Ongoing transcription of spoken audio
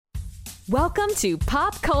Welcome to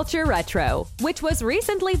Pop Culture Retro, which was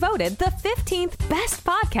recently voted the 15th best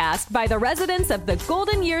podcast by the residents of the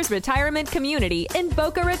Golden Years Retirement Community in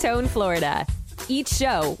Boca Raton, Florida. Each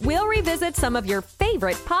show, we'll revisit some of your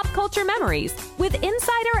favorite pop culture memories with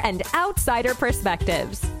insider and outsider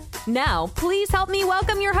perspectives. Now, please help me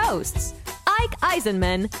welcome your hosts, Ike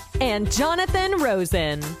Eisenmann and Jonathan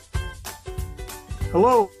Rosen.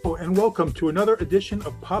 Hello, and welcome to another edition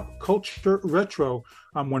of Pop Culture Retro.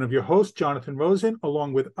 I'm one of your hosts, Jonathan Rosen,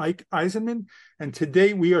 along with Ike Eisenmann, and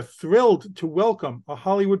today we are thrilled to welcome a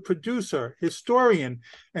Hollywood producer, historian,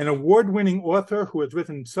 and award-winning author who has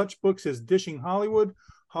written such books as Dishing Hollywood,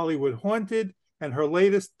 Hollywood Haunted, and her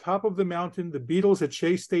latest, Top of the Mountain, The Beatles at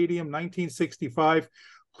Shea Stadium, 1965.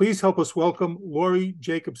 Please help us welcome Laurie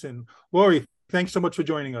Jacobson. Laurie, thanks so much for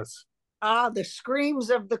joining us. The screams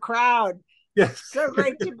of the crowd. Yes. So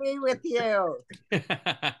great to be with you.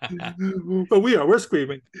 But we're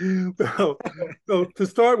screaming. So to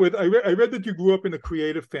start with, I read that you grew up in a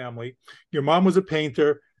creative family. Your mom was a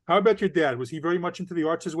painter. How about your dad? Was he very much into the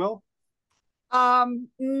arts as well? No,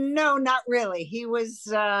 not really. He was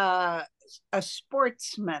a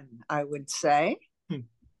sportsman, I would say.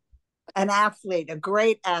 An athlete, a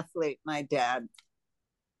great athlete, my dad.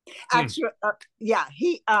 Actually,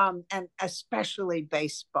 he and especially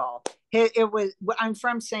baseball. I'm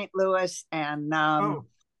from St. Louis, and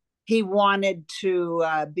he wanted to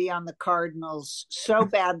be on the Cardinals so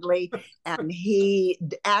badly, and he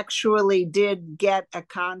actually did get a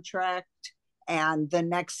contract. And the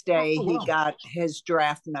next day, he got his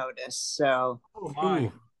draft notice. So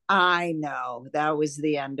I know that was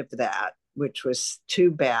the end of that, which was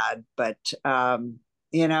too bad. But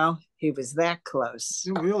he was that close.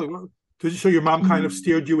 Really? So your mom kind of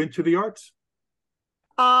steered you into the arts?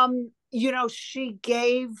 She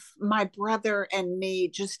gave my brother and me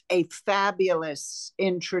just a fabulous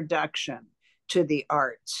introduction to the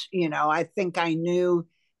arts. I think I knew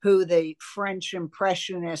who the French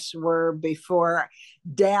Impressionists were before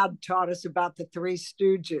Dad taught us about the Three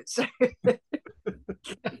Stooges.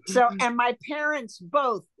 And my parents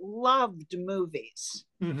both loved movies.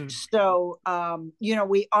 Mm-hmm. So,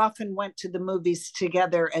 we often went to the movies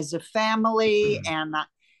together as a family,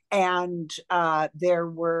 and there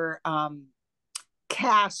were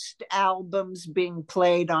cast albums being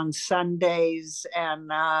played on Sundays.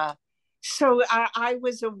 And so I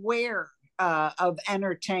was aware of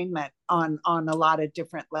entertainment on a lot of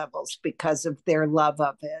different levels because of their love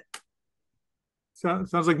of it.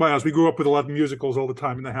 Sounds like my house. We grew up with a lot of musicals all the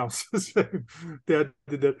time in the house. Dad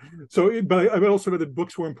did that. So, but I also read that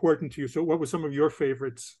books were important to you. So what were some of your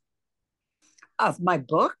favorites? Of my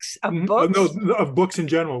books? Of books? No, of books in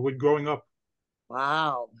general, when growing up.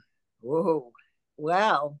 Wow. Whoa.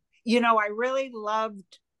 Well,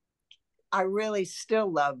 I really still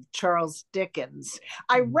love Charles Dickens.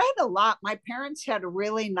 I read a lot. My parents had a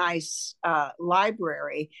really nice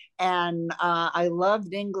library, and I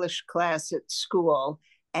loved English class at school.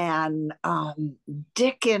 And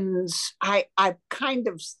Dickens, I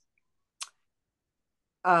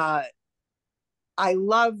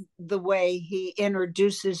love the way he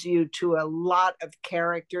introduces you to a lot of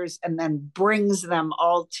characters and then brings them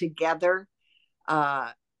all together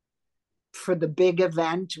for the big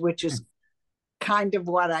event, which is kind of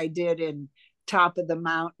what I did in Top of the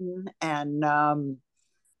Mountain. And I'm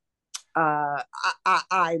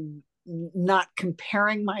not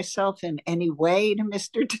comparing myself in any way to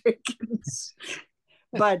Mr. Dickens,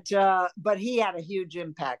 but he had a huge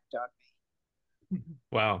impact on me.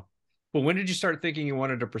 Wow. Well, when did you start thinking you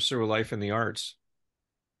wanted to pursue a life in the arts?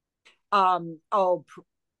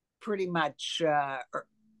 Pretty much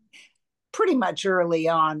early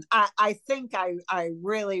on. I think I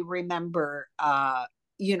really remember,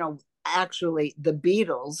 actually the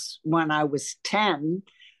Beatles when I was 10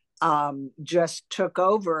 just took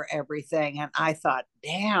over everything. And I thought,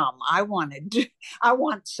 damn, I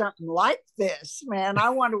want something like this, man. I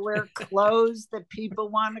want to wear clothes that people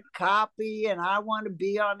want to copy, and I want to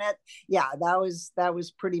be on it. Yeah, that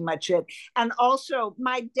was pretty much it. And also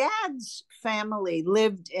my dad's family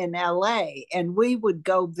lived in LA, and we would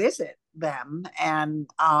go visit them, and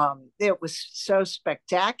it was so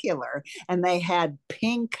spectacular. And they had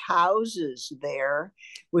pink houses there,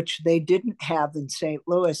 which they didn't have in St.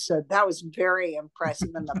 Louis, so that was very impressive.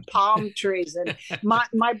 And the palm trees. And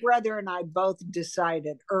my brother and I both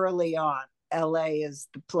decided early on LA is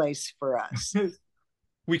the place for us.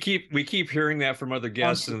 We keep hearing that from other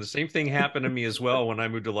guests, and the same thing happened to me as well when I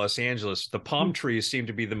moved to Los Angeles. The palm trees seemed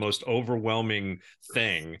to be the most overwhelming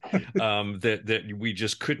thing, that we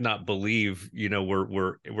just could not believe.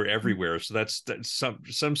 We're everywhere. So that's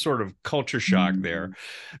some sort of culture shock there.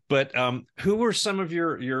 But who were some of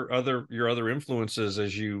your other influences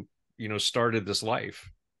as you started this life?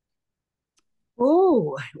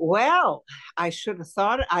 Oh, well, I should have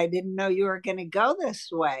thought. I didn't know you were going to go this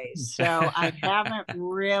way. So I haven't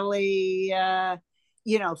really, I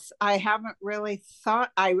haven't really thought.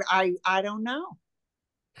 I don't know.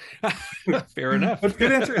 Fair enough. That's a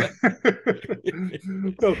good answer.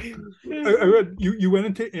 So, I read you went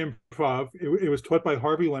into improv. It was taught by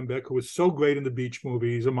Harvey Lembeck, who was so great in the Beach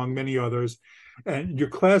movies, among many others. And your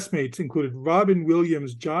classmates included Robin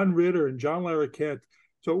Williams, John Ritter, and John Larroquette.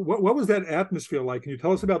 So what was that atmosphere like? Can you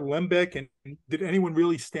tell us about Lembeck, and did anyone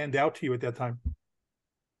really stand out to you at that time?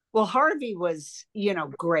 Well, Harvey was,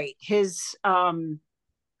 great. His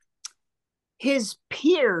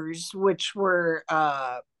peers, which were,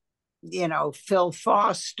 Phil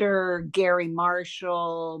Foster, Gary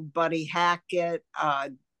Marshall, Buddy Hackett,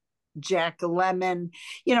 Jack Lemmon,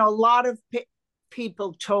 a lot of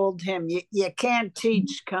people told him, you can't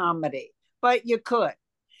teach comedy, but you could.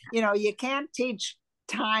 You can't teach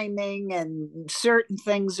timing, and certain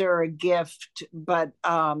things are a gift, but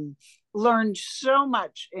learned so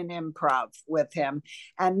much in improv with him.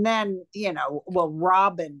 And then,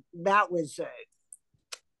 Robin, that was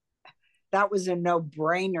a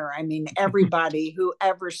no-brainer. I mean, everybody who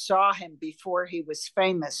ever saw him before he was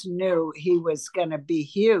famous knew he was going to be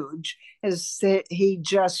huge. He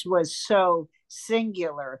just was so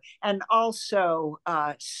singular, and also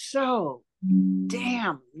so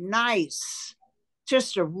damn nice.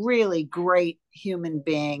 Just a really great human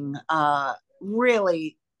being,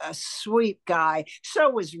 really a sweet guy. So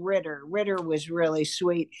was Ritter. Ritter was really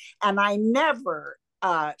sweet. And I never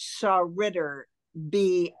saw Ritter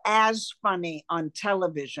be as funny on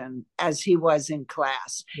television as he was in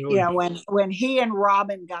class. Really? When he and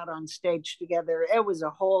Robin got on stage together, it was a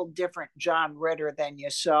whole different John Ritter than you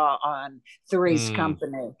saw on Three's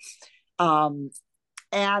Company.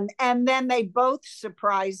 And then they both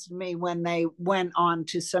surprised me when they went on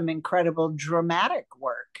to some incredible dramatic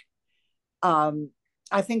work.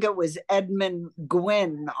 I think it was Edmund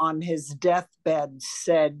Gwynn on his deathbed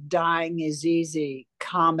said, "Dying is easy,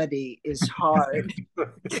 comedy is hard."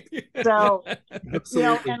 So,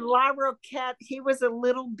 and Larroquette, he was a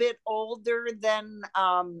little bit older than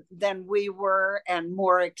we were, and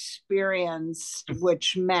more experienced,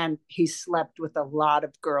 which meant he slept with a lot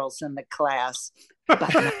of girls in the class.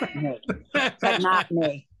 But not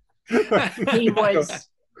me.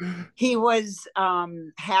 He was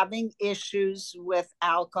having issues with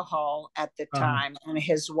alcohol at the time, and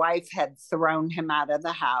his wife had thrown him out of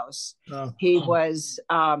the house. He was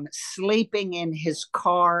sleeping in his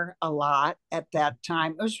car a lot at that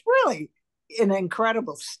time. It was really an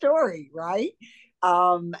incredible story, right?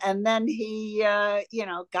 And then he,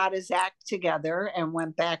 got his act together and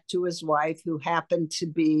went back to his wife, who happened to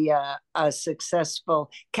be a successful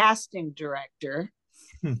casting director.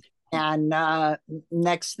 And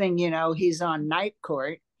next thing you know, he's on Night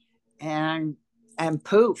Court, and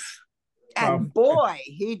poof. And boy,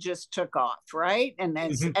 he just took off, right? And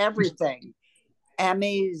that's everything.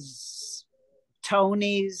 Emmys,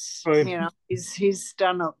 Tonys, he's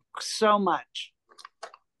done so much.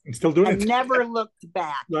 And still doing it. Never looked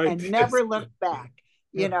back. Right. And never looked back.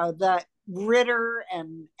 The Ritter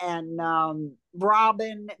and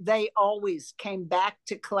Robin, they always came back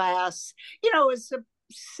to class. It's a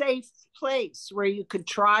safe place where you could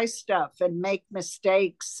try stuff and make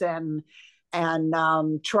mistakes and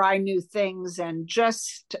try new things and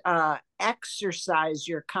just exercise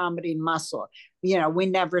your comedy muscle. We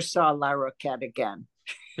never saw Larroquette again.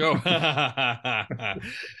 Oh,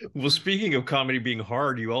 well, speaking of comedy being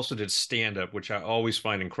hard, you also did stand-up, which I always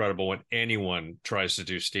find incredible when anyone tries to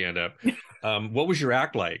do stand-up. What was your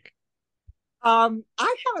act like? I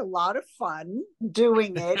had a lot of fun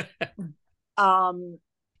doing it.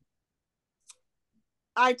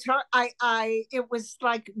 It was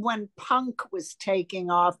like when punk was taking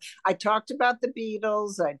off. I talked about the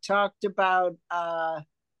Beatles. I talked about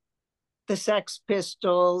the Sex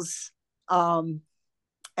Pistols.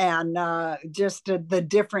 And just the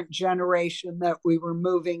different generation that we were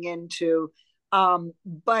moving into.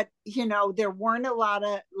 But, there weren't a lot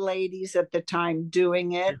of ladies at the time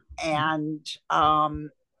doing it. And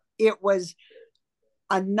it was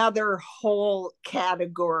another whole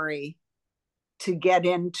category to get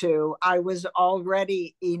into. I was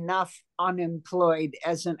already enough unemployed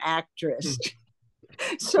as an actress.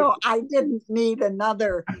 So I didn't need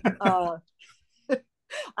another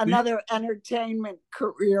entertainment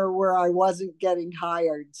career where I wasn't getting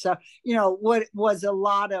hired. So, what was a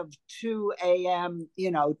lot of 2 a.m.,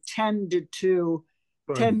 10 to 2,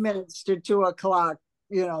 right. 10 minutes to 2 o'clock,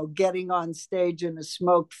 getting on stage in a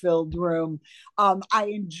smoke-filled room. I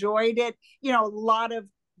enjoyed it. A lot of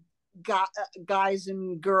guys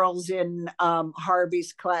and girls in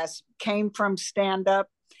Harvey's class came from stand-up,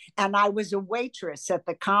 and I was a waitress at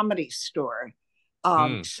the Comedy Store.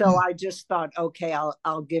 So I just thought, okay,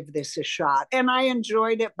 I'll give this a shot, and I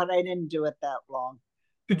enjoyed it, but I didn't do it that long.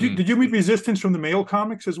 Did you meet resistance from the male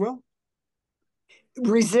comics as well?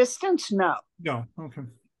 Resistance? No. Okay.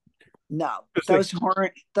 No,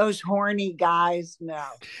 those horny guys. No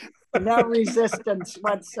resistance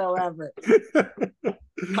whatsoever.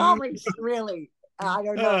 Comics, really. I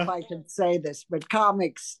don't know if I can say this, but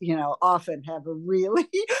comics, often have a really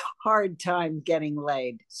hard time getting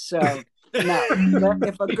laid. So. No,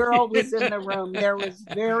 if a girl was in the room, there was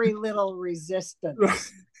very little resistance.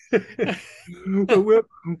 but we're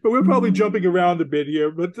probably jumping around a bit here.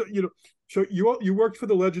 But so you worked for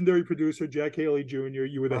the legendary producer Jack Haley Jr.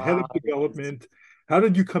 You were the head of development. How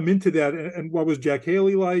did you come into that? And what was Jack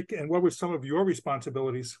Haley like? And what were some of your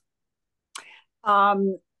responsibilities?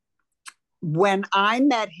 When I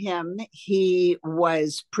met him, he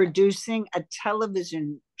was producing a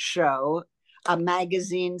television show, a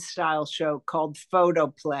magazine style show called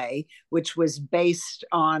Photoplay, which was based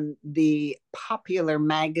on the popular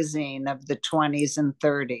magazine of the 20s and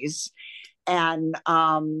 30s. And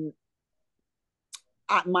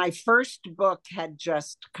my first book had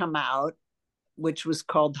just come out, which was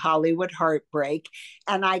called Hollywood Heartbreak.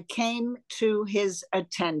 And I came to his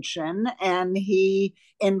attention and he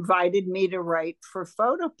invited me to write for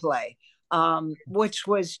Photoplay, which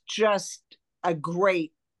was just a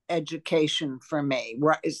great education for me,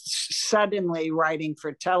 suddenly writing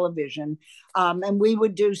for television. And we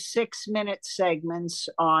would do 6-minute segments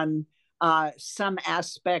on some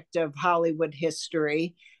aspect of Hollywood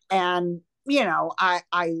history. And, I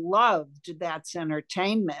loved That's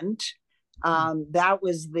Entertainment. That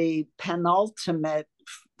was the penultimate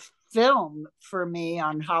film for me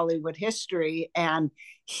on Hollywood history. And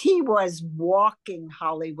he was walking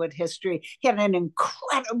Hollywood history. He had an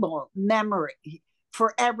incredible memory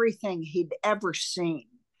for everything he'd ever seen,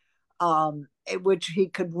 which he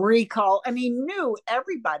could recall. And he knew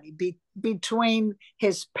everybody between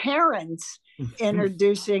his parents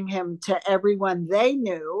introducing him to everyone they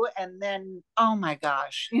knew. And then, oh my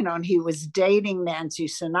gosh, and he was dating Nancy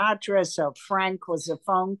Sinatra. So Frank was a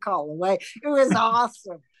phone call away. It was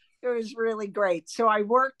awesome. It was really great. So I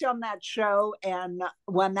worked on that show. And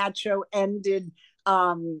when that show ended,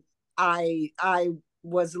 I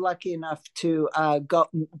was lucky enough to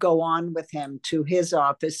go on with him to his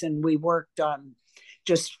office, and we worked on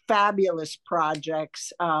just fabulous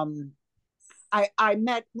projects. I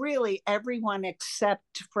met really everyone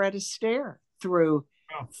except Fred Astaire through.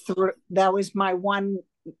 That was the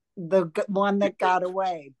one that got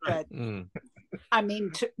away. But I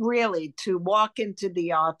mean, to walk into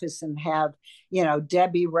the office and have,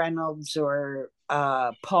 Debbie Reynolds or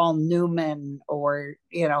Paul Newman or,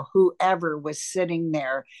 whoever was sitting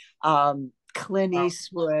there, Clint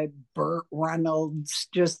Eastwood, Burt Reynolds,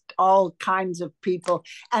 just all kinds of people.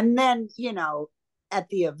 And then, at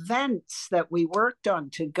the events that we worked on,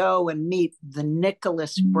 to go and meet the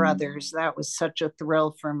Nicholas brothers, that was such a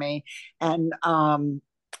thrill for me. And, all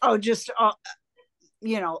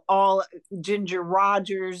Ginger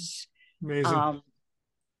Rogers. Amazing.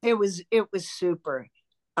 It was super.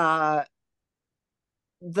 The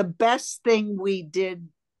best thing we did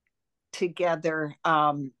together,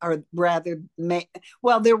 or rather,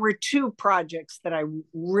 there were 2 projects that I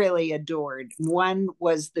really adored. One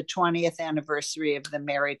was the 20th anniversary of the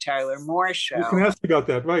Mary Tyler Moore Show. You can ask about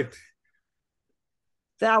that, right?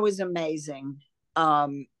 That was amazing.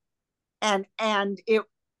 And it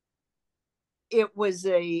was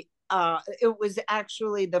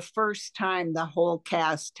actually the first time the whole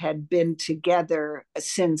cast had been together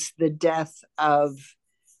since the death of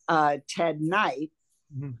Ted Knight.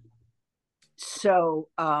 Mm-hmm. So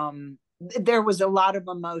there was a lot of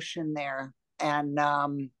emotion there, and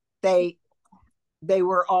they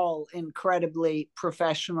were all incredibly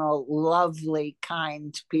professional, lovely,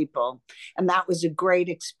 kind people, and that was a great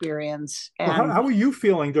experience. And how are you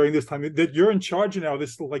feeling during this time that you're in charge of now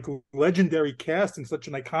this like legendary cast and such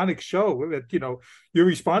an iconic show that you're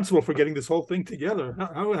responsible for getting this whole thing together?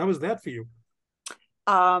 How was that for you?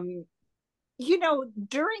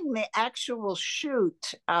 During the actual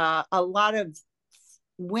shoot, a lot of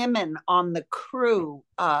women on the crew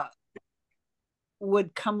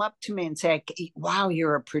would come up to me and say, wow,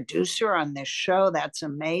 you're a producer on this show. That's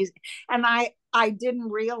amazing. And I didn't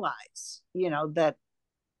realize, that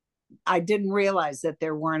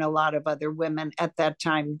there weren't a lot of other women at that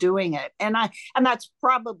time doing it. And that's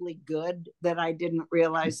probably good that I didn't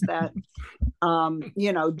realize that.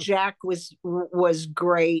 Jack was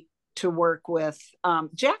great to work with.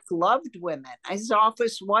 Jack loved women. His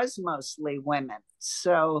office was mostly women.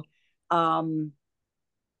 So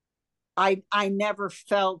I never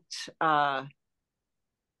felt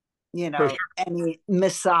any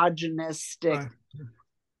misogynistic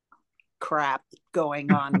crap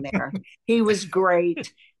going on there. He was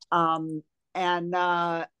great. And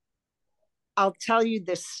I'll tell you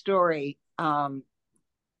this story that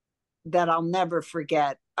I'll never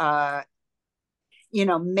forget.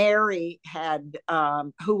 Mary had,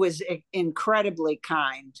 who was incredibly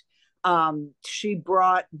kind. She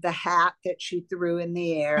brought the hat that she threw in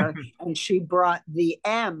the air, and she brought the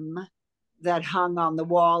M that hung on the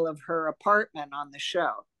wall of her apartment on the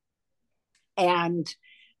show. And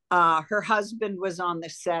her husband was on the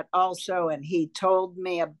set also, and he told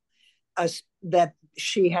me that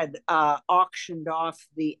she had auctioned off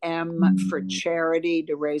the M for charity,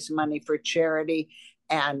 to raise money for charity.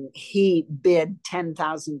 And he bid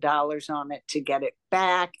 $10,000 on it to get it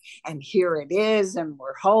back. And here it is, and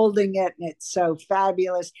we're holding it, and it's so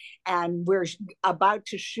fabulous. And we're about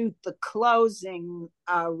to shoot the closing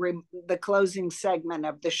segment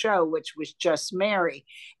of the show, which was just Mary.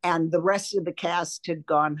 And the rest of the cast had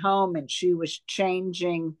gone home, and she was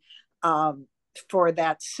changing for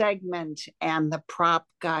that segment. And the prop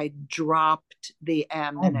guy dropped the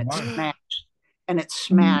M, and it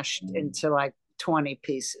smashed into like 20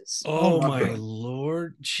 pieces. Oh my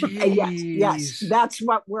Lord. Jeez. Yes, that's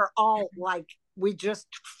what we're all like. We just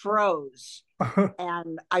froze.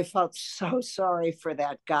 And I felt so sorry for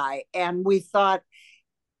that guy. And we thought,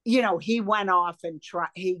 he went off and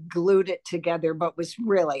he glued it together, but was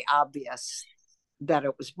really obvious that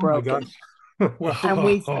it was broken.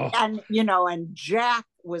 And Jack,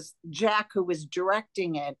 who was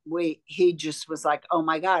directing it, he just was like, oh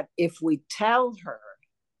my God, if we tell her,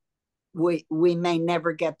 we may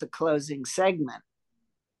never get the closing segment.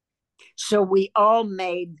 So we all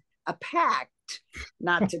made a pact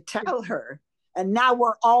not to tell her. And now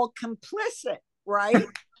we're all complicit, right?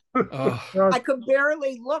 I could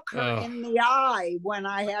barely look her in the eye when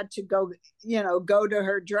I had to go to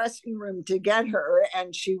her dressing room to get her.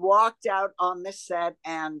 And she walked out on the set,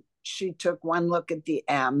 and she took one look at the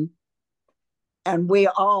M. And we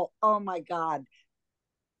all, oh my God,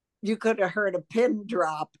 you could have heard a pin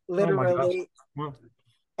drop, literally. Oh,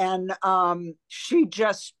 and she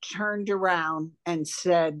just turned around and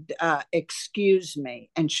said, excuse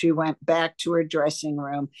me. And she went back to her dressing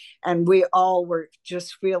room. And we all were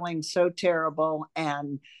just feeling so terrible.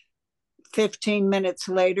 And 15 minutes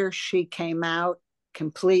later, she came out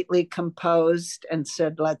completely composed and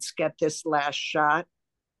said, let's get this last shot.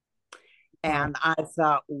 And I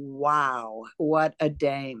thought, wow, what a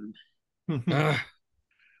dame.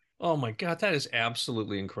 Oh my God, that is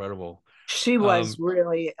absolutely incredible. She was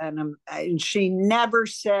really, and she never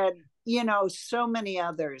said, so many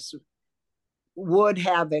others would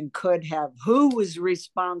have and could have, who was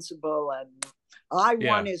responsible, and I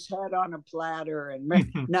want his head on a platter. And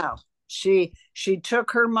no, she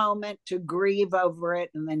took her moment to grieve over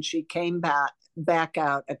it, and then she came back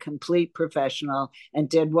out a complete professional and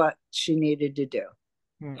did what she needed to do.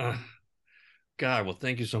 God, well,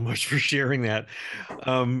 thank you so much for sharing that.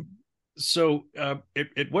 So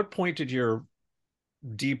at what point did your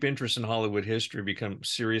deep interest in Hollywood history become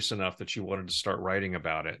serious enough that you wanted to start writing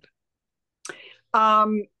about it?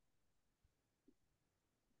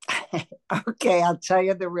 Okay, I'll tell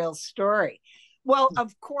you the real story. Well,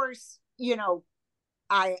 of course,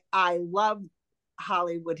 I love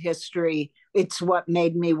Hollywood history. It's what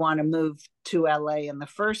made me want to move to LA in the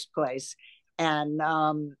first place. And,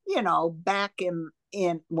 back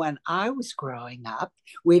in when I was growing up,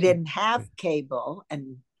 we didn't have cable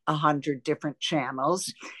and 100 different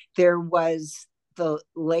channels. There was the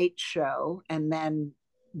Late Show, and then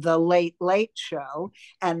the Late Late Show,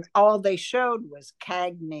 and all they showed was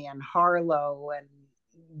Cagney and Harlow and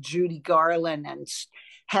Judy Garland and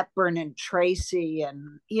Hepburn and Tracy,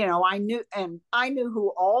 and I knew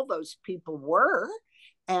who all those people were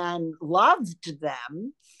and loved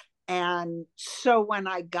them. And so when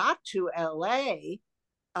I got to LA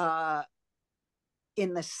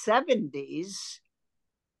in the 70s,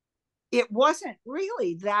 it wasn't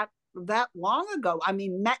really that long ago. I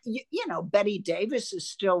mean, Betty Davis is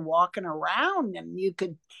still walking around, and you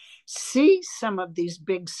could see some of these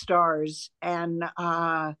big stars. And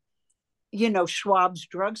Schwab's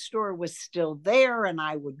drugstore was still there, and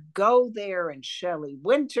I would go there, and Shelley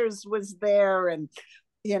Winters was there, and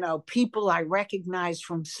people I recognized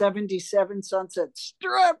from 77 Sunset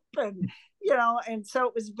Strip, and so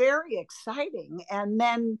it was very exciting. And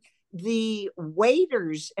then the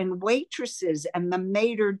waiters and waitresses and the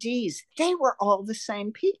maitre d's, they were all the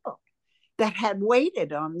same people that had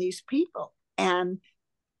waited on these people. And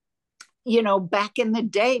back in the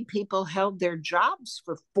day, people held their jobs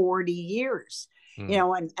for 40 years,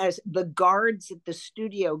 and as the guards at the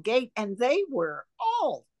studio gate, and they were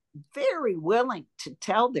all very willing to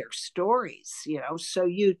tell their stories, so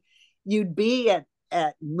you'd be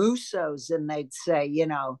at Musso's, and they'd say,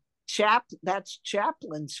 that's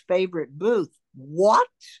Chaplin's favorite booth. What?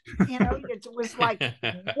 It was like,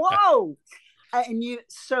 whoa.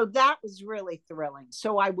 So that was really thrilling.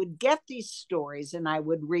 So I would get these stories and I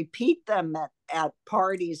would repeat them at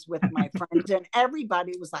parties with my friends, and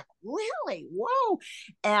everybody was like, really? Whoa.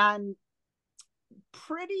 And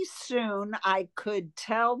pretty soon I could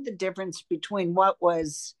tell the difference between what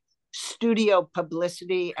was studio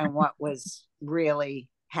publicity and what was really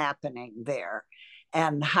happening there,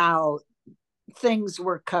 and how things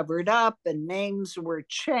were covered up and names were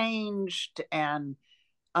changed. And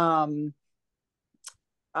and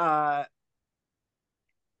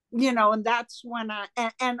that's when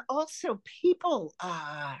and also people,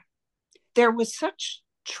 there was such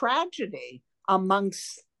tragedy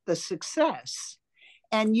amongst the success,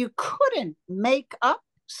 and you couldn't make up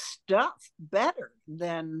stuff better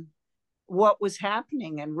than what was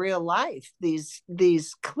happening in real life, these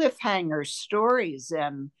cliffhanger stories.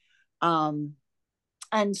 And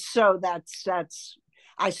so that's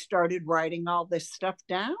I started writing all this stuff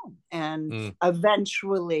down, and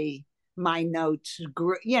eventually my notes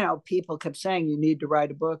grew. People kept saying, you need to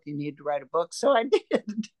write a book, so I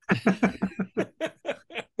did.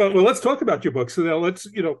 Well, let's talk about your book. So now let's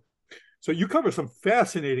so you cover some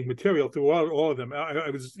fascinating material throughout all of them.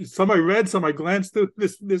 Some I read, some I glanced through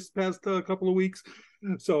this past couple of weeks.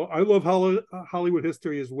 So I love Hollywood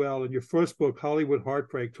history as well. And your first book, Hollywood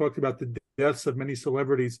Heartbreak, talked about the deaths of many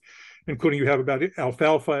celebrities, including you have about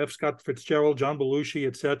Alfalfa, F. Scott Fitzgerald, John Belushi,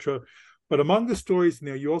 etc. But among the stories in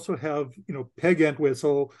there, you also have, Peg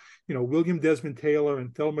Entwhistle, William Desmond Taylor,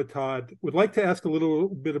 and Thelma Todd. Would like to ask a little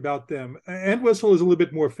bit about them. Entwhistle is a little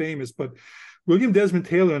bit more famous, but William Desmond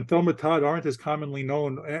Taylor and Thelma Todd aren't as commonly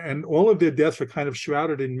known, and all of their deaths are kind of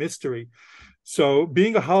shrouded in mystery. So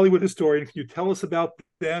being a Hollywood historian, can you tell us about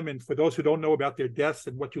them, and for those who don't know about their deaths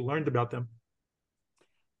and what you learned about them?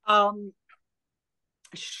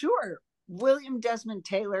 Sure. William Desmond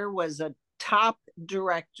Taylor was a top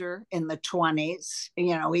director in the 20s.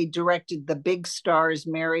 He directed the big stars,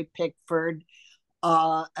 Mary Pickford,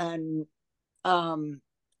 and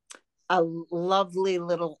a lovely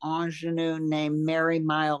little ingenue named Mary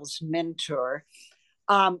Miles Minter.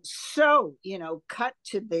 So, cut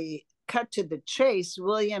to the chase,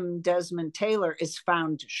 William Desmond Taylor is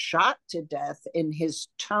found shot to death in his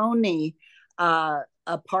Tony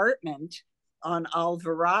apartment on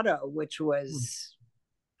Alvarado, which was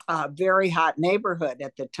a very hot neighborhood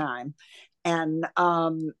at the time. And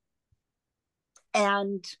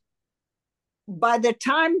by the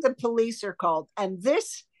time the police are called, and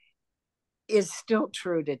this is still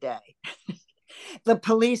true today, the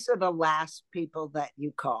police are the last people that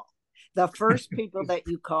you call. The first people that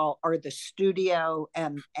you call are the studio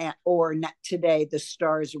or today the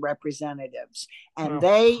Star's representatives. And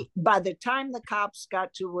by the time the cops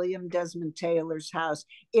got to William Desmond Taylor's house,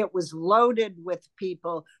 it was loaded with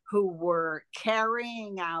people who were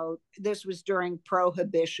carrying out, this was during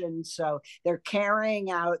Prohibition, so they're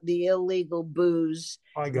carrying out the illegal booze.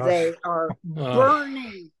 Oh my gosh. They are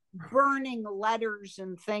burning letters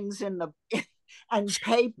and things and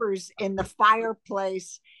papers in the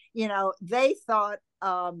fireplace. They thought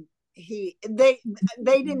they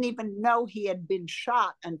didn't even know he had been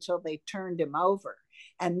shot until they turned him over.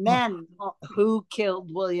 And then who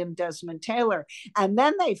killed William Desmond Taylor? And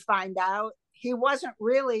then they find out he wasn't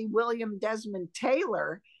really William Desmond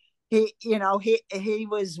Taylor. He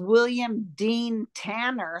was William Dean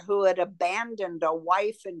Tanner, who had abandoned a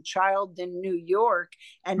wife and child in New York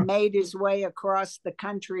and made his way across the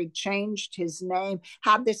country, changed his name,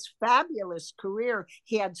 had this fabulous career.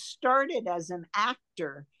 He had started as an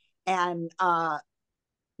actor, and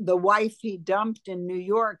the wife he dumped in New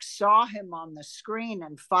York saw him on the screen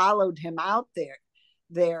and followed him out there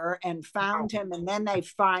and found him. And then they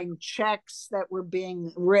find checks that were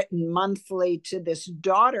being written monthly to this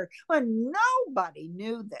daughter. Well, nobody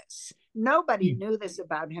knew this. Nobody knew this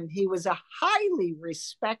about him. He was a highly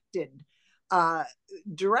respected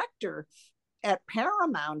director at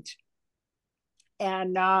Paramount.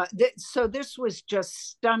 And so this was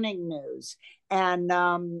just stunning news. And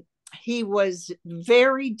he was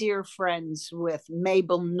very dear friends with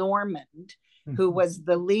Mabel Normand, who was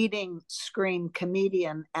the leading screen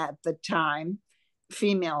comedian at the time,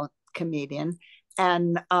 female comedian.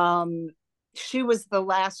 And she was the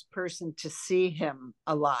last person to see him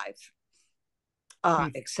alive,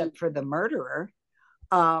 except for the murderer.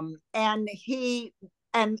 And he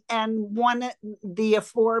and one, the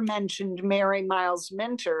aforementioned Mary Miles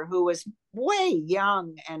Minter, who was way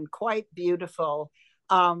young and quite beautiful,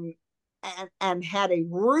 and had a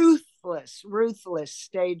ruthless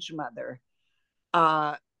stage mother.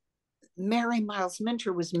 Mary Miles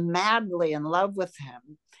Minter was madly in love with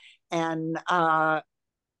him, and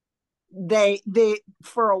they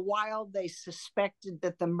for a while they suspected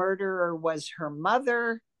that the murderer was her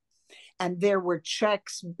mother, and there were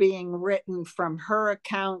checks being written from her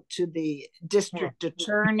account to the district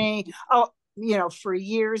attorney. For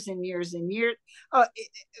years and years and years.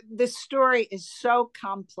 The story is so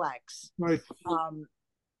complex. Right.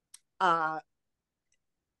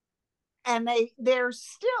 And they're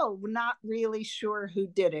still not really sure who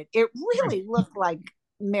did it. It really looked like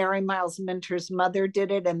Mary Miles Minter's mother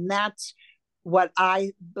did it, and that's what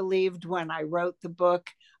I believed when I wrote the book.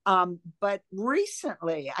 But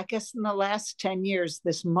recently, I guess in the last 10 years,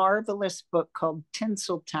 this marvelous book called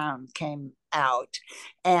Tinseltown came out,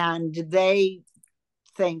 and they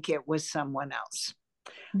think it was someone else.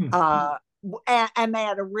 And they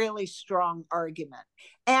had a really strong argument.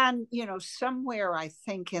 And, somewhere I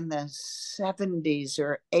think in the 70s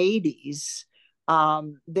or 80s,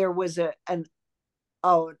 there was an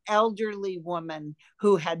elderly woman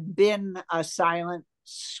who had been a silent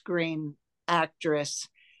screen actress,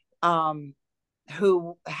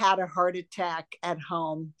 who had a heart attack at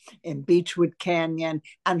home in Beechwood Canyon,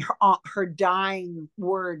 and her dying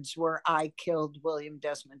words were, "I killed William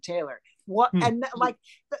Desmond Taylor." And like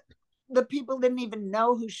the people didn't even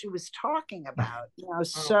know who she was talking about,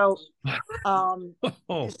 so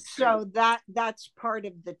so that's part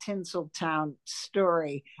of the Tinseltown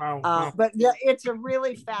story. But it's a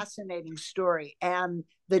really fascinating story, and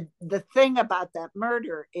the thing about that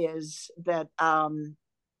murder is that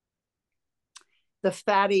the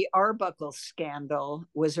Fatty Arbuckle scandal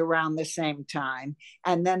was around the same time,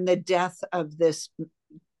 and then the death of this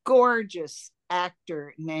gorgeous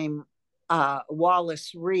actor named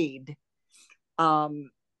Wallace Reed.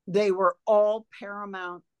 They were all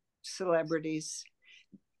Paramount celebrities.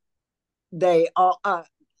 They all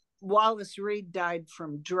Wallace Reed died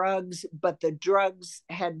from drugs, but the drugs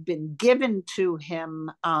had been given to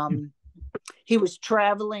him. He was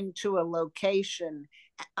traveling to a location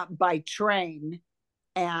by train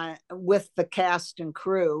and with the cast and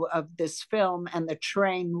crew of this film, and the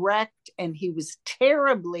train wrecked and he was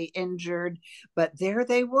terribly injured, but there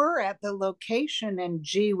they were at the location, and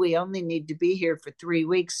gee, we only need to be here for 3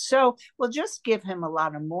 weeks, so we'll just give him a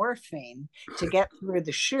lot of morphine to get through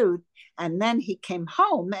the shoot. And then he came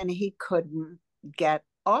home and he couldn't get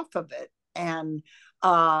off of it, and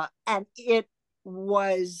it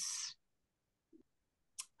was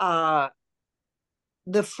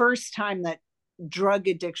the first time that drug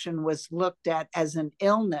addiction was looked at as an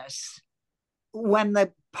illness, when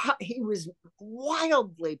he was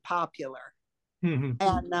wildly popular.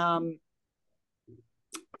 And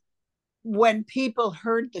when people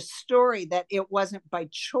heard the story that it wasn't by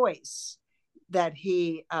choice that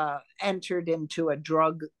he entered into a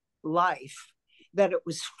drug life, that it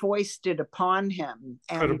was foisted upon him,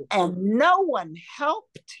 and no one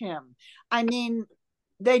helped him. I mean,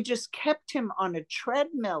 they just kept him on a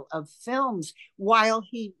treadmill of films while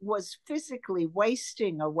he was physically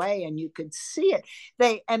wasting away, and you could see it.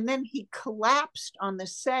 And then he collapsed on the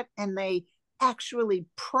set, and they actually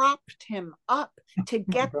propped him up to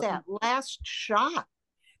get that last shot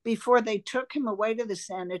before they took him away to the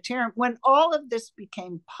sanitarium. When all of this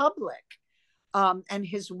became public, and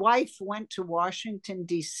his wife went to Washington,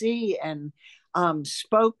 D.C. and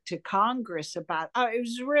spoke to Congress about,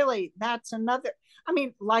 that's another. I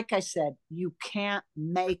mean, like I said, you can't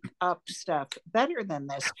make up stuff better than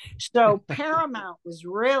this. So Paramount was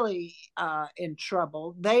really in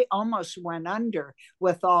trouble. They almost went under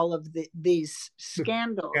with all of these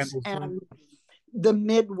scandals. And the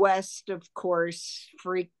Midwest, of course,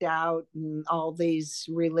 freaked out, and all these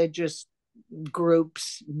religious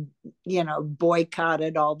groups,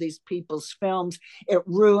 boycotted all these people's films. It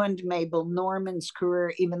ruined Mabel Normand's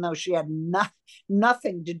career, even though she had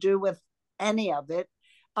nothing to do with any of it.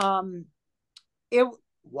 It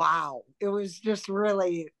was just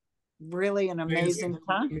really an amazing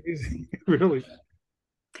time. Really.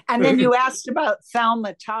 And then you asked about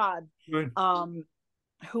Thelma Todd.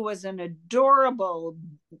 who was an adorable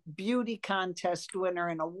beauty contest winner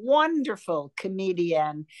and a wonderful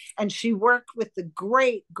comedian. And she worked with the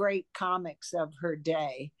great, great comics of her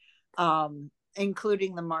day,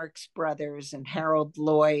 including the Marx Brothers and Harold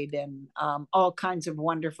Lloyd and all kinds of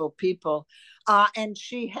wonderful people. And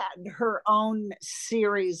she had her own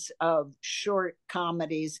series of short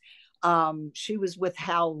comedies. She was with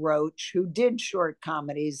Hal Roach, who did short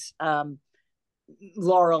comedies,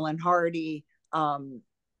 Laurel and Hardy,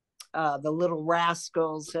 the Little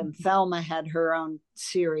Rascals, and Thelma had her own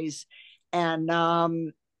series. And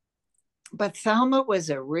but Thelma was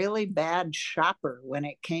a really bad shopper when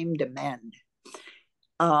it came to men.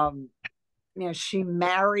 She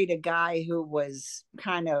married a guy who was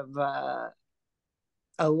kind of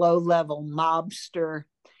a low-level mobster.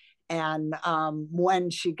 And when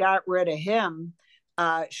she got rid of him,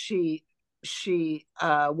 she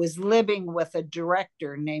was living with a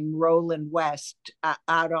director named Roland West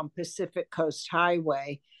out on Pacific Coast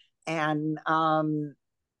Highway. And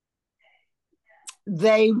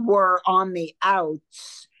they were on the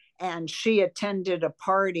outs, and she attended a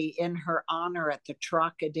party in her honor at the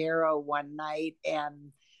Trocadero one night.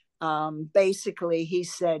 And basically he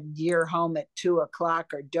said, "You're home at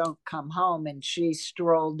 2:00 or don't come home." And she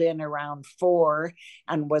strolled in around 4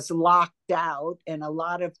 and was locked out. And a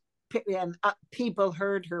lot of people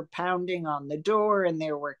heard her pounding on the door, and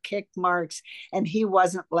there were kick marks, and he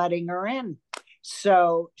wasn't letting her in.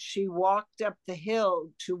 So she walked up the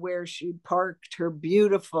hill to where she parked her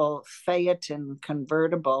beautiful Phaeton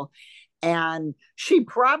convertible. And she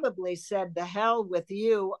probably said, "The hell with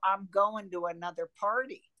you, I'm going to another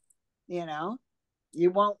party. You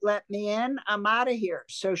won't let me in, I'm out of here."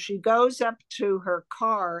 So she goes up to her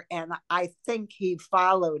car, and I think he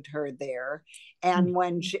followed her there. And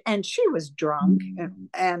she was drunk,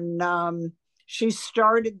 and she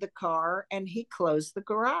started the car, and he closed the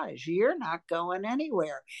garage. "You're not going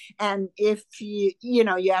anywhere." And if you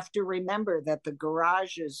have to remember that the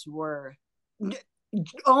garages were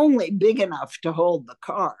only big enough to hold the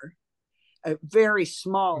car, a very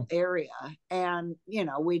small area. And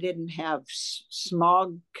we didn't have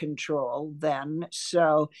smog control then,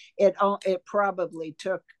 so it probably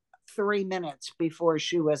took 3 minutes before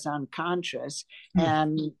she was unconscious,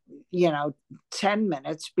 and 10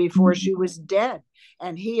 minutes before she was dead.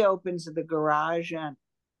 And he opens the garage, and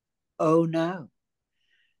oh no.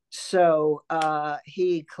 So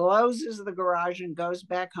he closes the garage and goes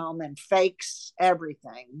back home and fakes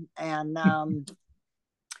everything. And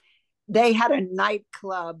they had a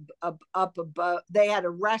nightclub up above. They had a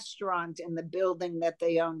restaurant in the building that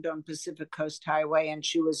they owned on Pacific Coast Highway, and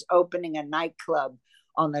she was opening a nightclub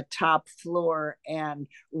on the top floor. And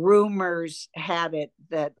rumors had it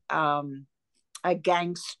that a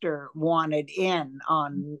gangster wanted in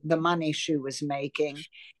on the money she was making,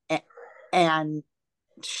 and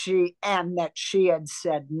that she had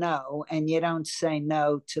said no, and you don't say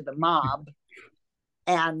no to the mob.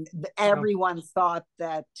 And everyone thought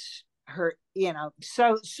that her,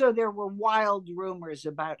 so there were wild rumors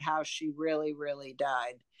about how she really, really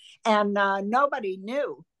died. And nobody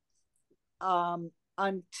knew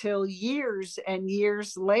until years and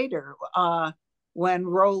years later, when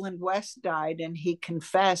Roland West died, and he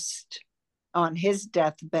confessed on his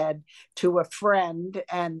deathbed to a friend,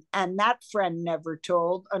 and that friend never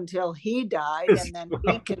told until he died, and then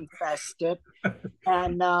he confessed it.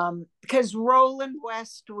 And because Roland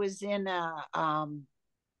West was in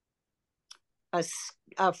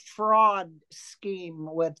a fraud scheme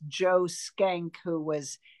with Joe Skank, who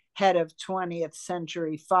was head of 20th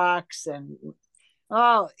Century Fox. And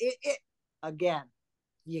again,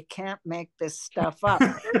 you can't make this stuff up.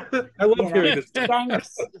 I love hearing this.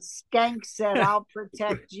 Skank said, "I'll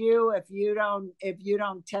protect you if you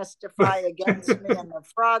don't testify against me," and the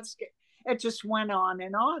fraud scheme. It just went on,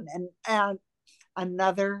 and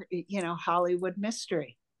another Hollywood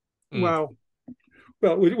mystery. Wow.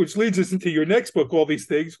 Well, which leads us into your next book, All These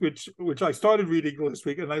Things, which I started reading last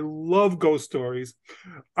week, and I love ghost stories.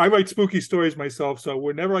 I write spooky stories myself, so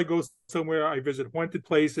whenever I go somewhere, I visit haunted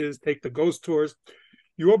places, take the ghost tours.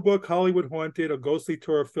 Your book, Hollywood Haunted, A Ghostly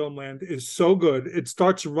Tour of Filmland, is so good. It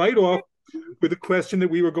starts right off with a question that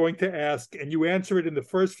we were going to ask, and you answer it in the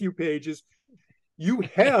first few pages. You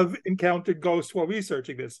have encountered ghosts while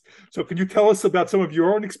researching this. So can you tell us about some of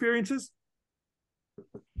your own experiences?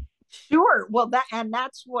 Sure. Well,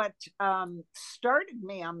 that's what started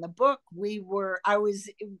me on the book. I was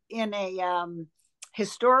in a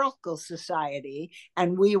historical society,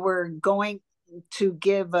 and we were going to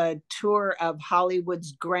give a tour of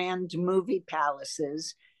Hollywood's grand movie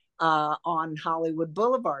palaces on Hollywood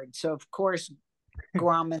Boulevard. So, of course,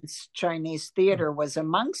 Grauman's Chinese Theater was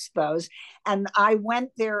amongst those. And I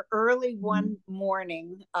went there early one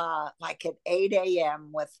morning, like at 8 a.m.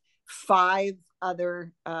 with 5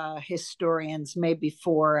 other historians, maybe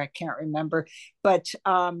 4, I can't remember. But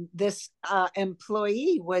this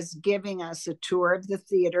employee was giving us a tour of the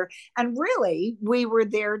theater. And really, we were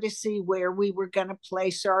there to see where we were going to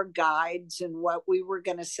place our guides and what we were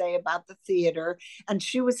going to say about the theater. And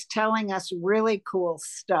she was telling us really cool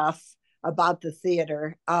stuff about the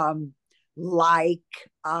theater, like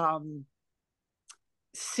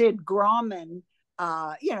Sid Grauman.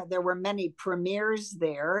 There were many premieres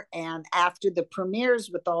there, and after the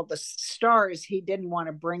premieres with all the stars, he didn't want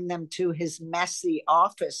to bring them to his messy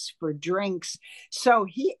office for drinks. So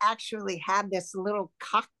he actually had this little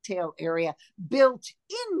cocktail area built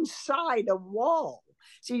inside a wall.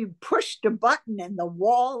 So you pushed a button and the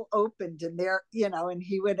wall opened, and there, and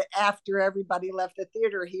he would, after everybody left the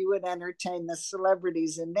theater, he would entertain the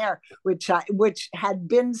celebrities in there, which had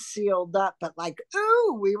been sealed up, but like,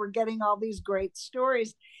 ooh, we were getting all these great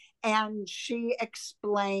stories. And she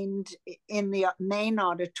explained in the main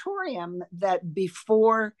auditorium that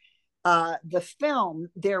before the film,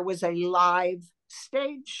 there was a live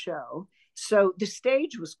stage show. So the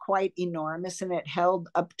stage was quite enormous, and it held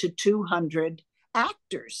up to 200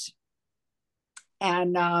 actors.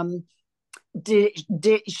 And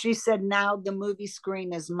she said, now the movie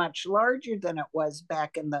screen is much larger than it was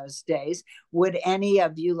back in those days. Would any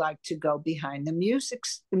of you like to go behind the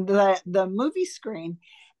movie screen?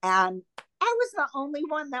 And I was the only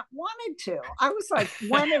one that wanted to. I was like,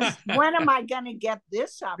 when am I going to get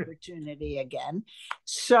this opportunity again?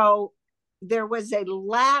 So there was a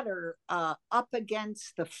ladder up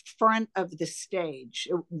against the front of the stage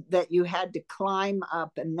that you had to climb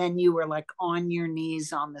up, and then you were like on your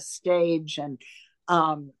knees on the stage. And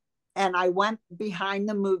I went behind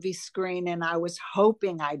the movie screen, and I was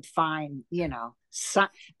hoping I'd find, some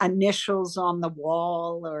initials on the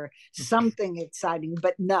wall or something exciting,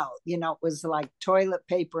 but no, it was like toilet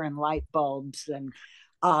paper and light bulbs and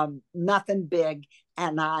nothing big.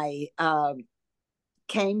 And I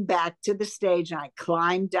came back to the stage, and I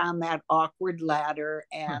climbed down that awkward ladder,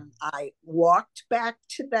 and I walked back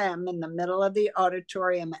to them in the middle of the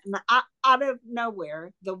auditorium, and out of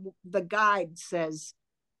nowhere, the guide says,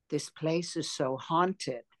 "This place is so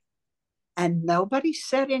haunted." And nobody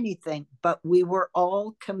said anything, but we were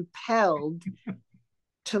all compelled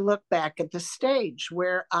to look back at the stage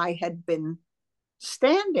where I had been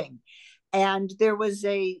standing. And there was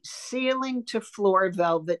a ceiling to floor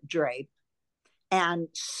velvet drape, and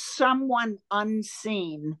someone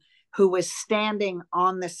unseen who was standing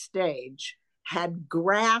on the stage had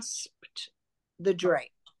grasped the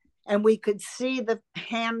drape, and we could see the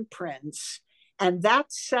handprints, and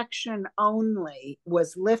that section only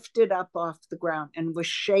was lifted up off the ground and was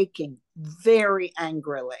shaking very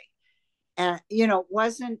angrily. And, it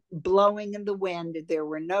wasn't blowing in the wind. There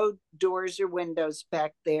were no doors or windows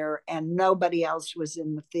back there, and nobody else was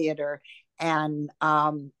in the theater. And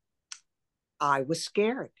I was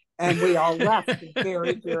scared, and we all left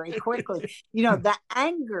very, very quickly. The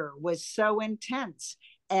anger was so intense.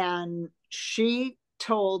 And she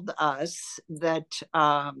told us that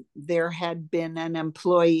there had been an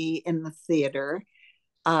employee in the theater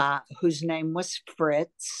whose name was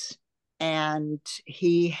Fritz, and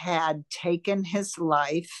he had taken his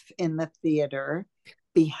life in the theater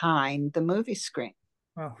behind the movie screen.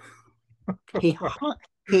 Oh. He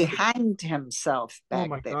hanged himself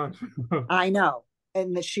back there. I know.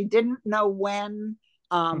 And she didn't know when,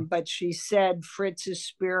 but she said Fritz's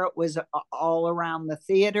spirit was all around the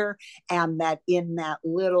theater, and that in that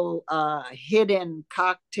little hidden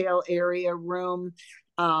cocktail area room,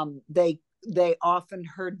 they often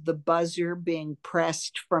heard the buzzer being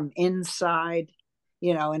pressed from inside,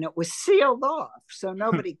 and it was sealed off, so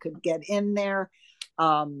nobody could get in there.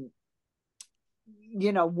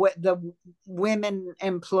 What the women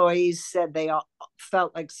employees said, they all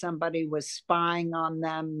felt like somebody was spying on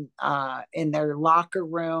them in their locker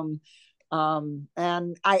room. And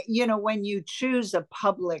when you choose a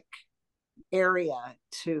public area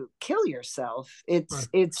to kill yourself,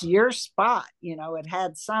 it's your spot. It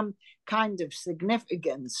had some kind of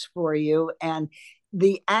significance for you. And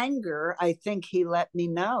the anger, I think he let me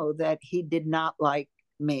know that he did not like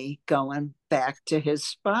me going back to his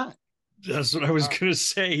spot. That's what I was going to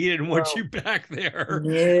say. He didn't want you back there.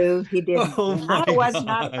 No, he didn't. Oh, my I was God.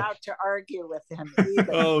 not about to argue with him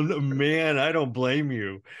either. Oh, man, I don't blame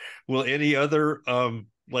you. Well, any other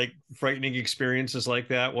like frightening experiences like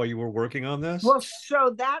that while you were working on this? Well,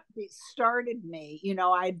 so that started me.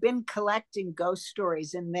 I'd been collecting ghost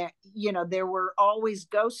stories, and there were always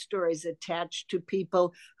ghost stories attached to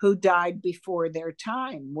people who died before their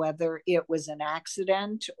time, whether it was an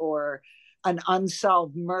accident or an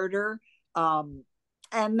unsolved murder. And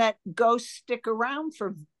that ghosts stick around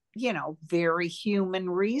for, very human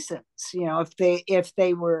reasons. If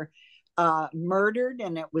they were murdered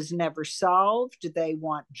and it was never solved, they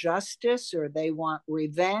want justice or they want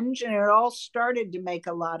revenge, and it all started to make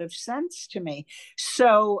a lot of sense to me.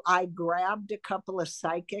 So I grabbed a couple of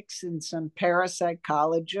psychics and some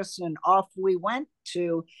parapsychologists, and off we went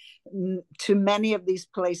to many of these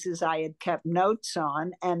places I had kept notes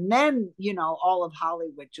on. And then all of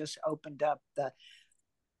Hollywood just opened up, the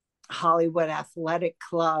Hollywood Athletic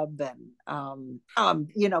Club, and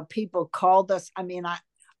people called us. I mean,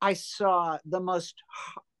 I saw the most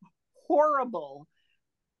horrible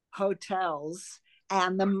hotels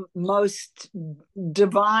and the most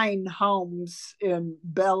divine homes in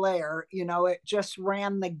Bel Air. It just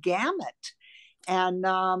ran the gamut. And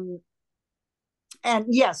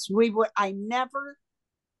yes, I never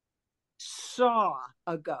saw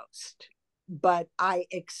a ghost, but I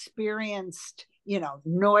experienced,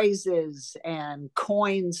 noises and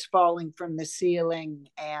coins falling from the ceiling,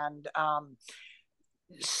 and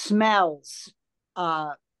smells,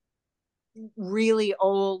 really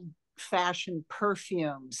old fashioned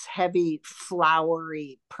perfumes, heavy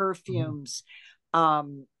flowery perfumes,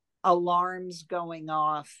 alarms going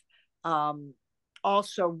off,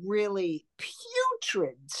 also really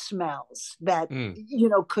putrid smells that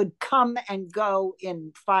could come and go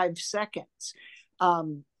in 5 seconds.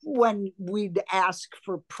 When we'd ask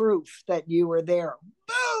for proof that you were there,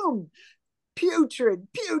 boom, putrid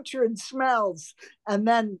smells, and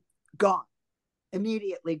then gone,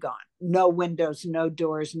 immediately gone. No windows, no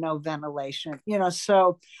doors, no ventilation.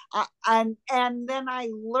 So and then I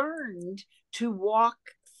learned to walk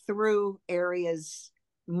through areas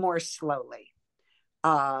more slowly,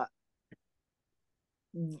 that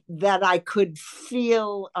I could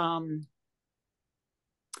feel.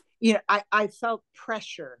 I felt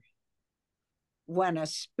pressure when a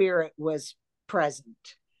spirit was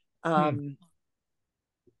present. Like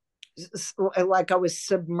I was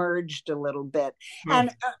submerged a little bit,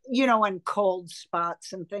 and and cold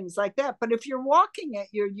spots and things like that. But if you're walking at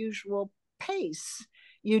your usual pace,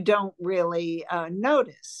 you don't really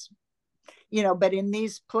notice. But in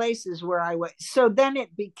these places where I was, so then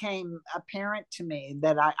it became apparent to me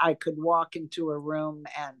that I could walk into a room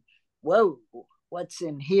and, whoa, what's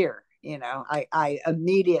in here? I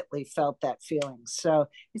immediately felt that feeling. So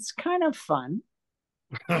it's kind of fun.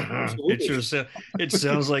 It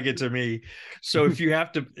sounds like it to me. So if you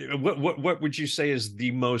have to, what would you say is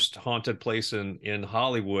the most haunted place in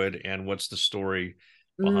Hollywood, and what's the story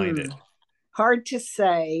behind it? Hard to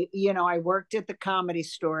say. I worked at the Comedy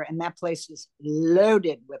Store, and that place is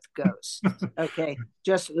loaded with ghosts. Okay,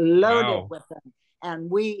 just loaded with them.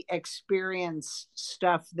 And we experienced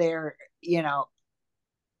stuff there,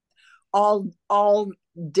 all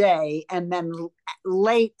day, and then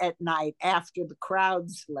late at night after the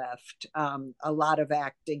crowds left, a lot of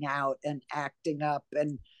acting out and acting up,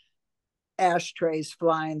 and ashtrays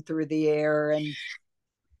flying through the air, and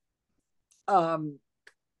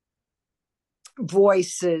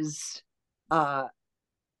voices,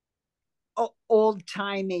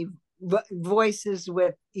 old-timey voices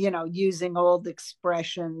with, using old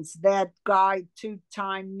expressions. That guy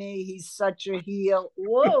two-timed me, he's such a heel,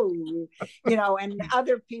 whoa. And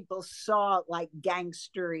other people saw like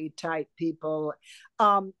gangstery type people.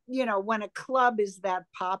 When a club is that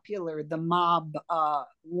popular, the mob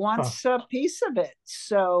wants a piece of it,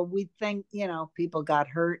 so we think people got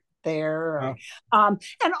hurt there.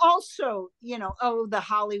 And also, the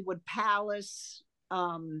Hollywood Palace,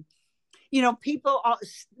 people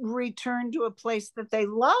return to a place that they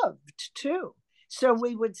loved too. So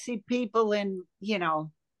we would see people in,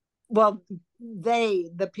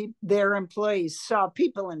 their employees saw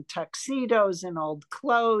people in tuxedos and old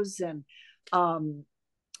clothes. And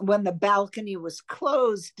when the balcony was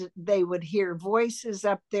closed, they would hear voices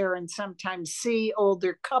up there and sometimes see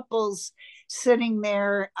older couples sitting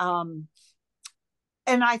there. And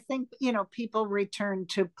I think, people return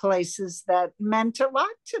to places that meant a lot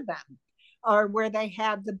to them, or where they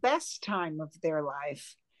had the best time of their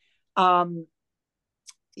life.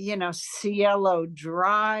 Cielo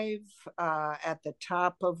Drive, at the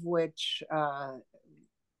top of which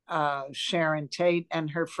Sharon Tate and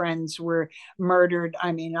her friends were murdered.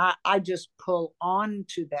 I mean, I just pull on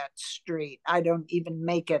to that street. I don't even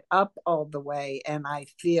make it up all the way, and I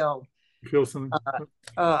feel You feel something?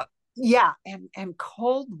 Yeah, and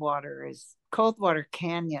Coldwater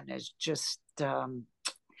Canyon is just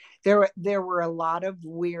there were a lot of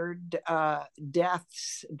weird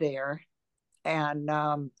deaths there, and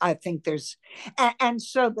I think there's and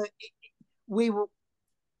so we were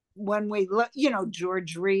when we look,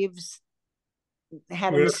 George Reeves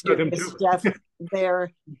had a mysterious death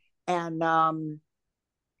there, and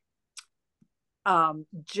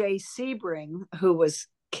Jay Sebring, who was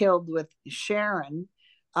killed with Sharon,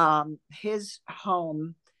 his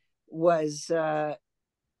home was the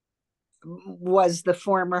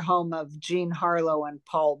former home of Jean Harlow and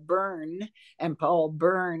Paul Byrne, and Paul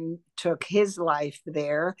Byrne took his life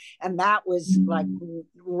there, and that was like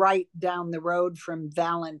right down the road from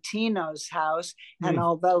Valentino's house. And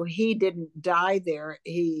although he didn't die there,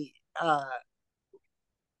 he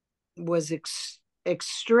was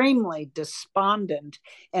extremely despondent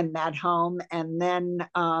in that home. And then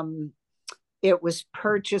it was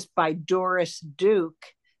purchased by Doris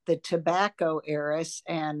Duke, the tobacco heiress,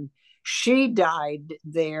 and she died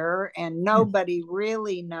there, and nobody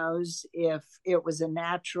really knows if it was a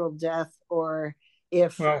natural death or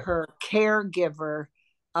if her caregiver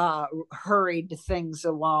hurried things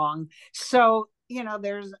along. So,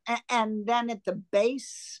 there's, and then at the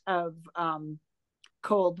base of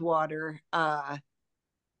Coldwater,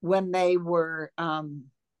 when they were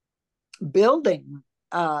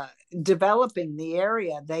developing the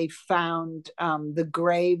area, they found the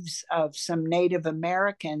graves of some Native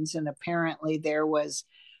Americans, and apparently there was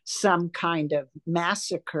some kind of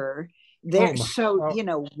massacre there.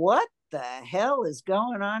 What the hell is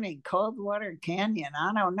going on in Coldwater Canyon?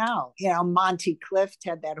 I don't know. Monty Clift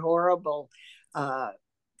had that horrible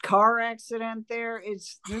car accident there.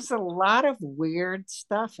 There's a lot of weird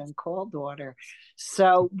stuff in Coldwater.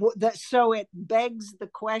 So it begs the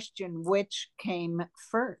question, which came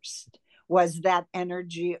first? Was that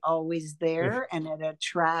energy always there and it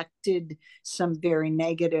attracted some very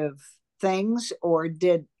negative things, or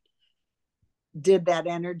did that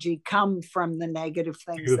energy come from the negative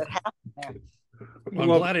things that happened there? I'm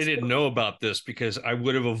glad I didn't know about this, because I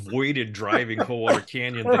would have avoided driving Coldwater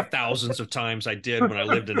Canyon the thousands of times I did when I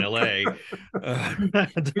lived in LA.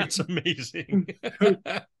 That's amazing.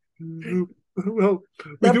 Well,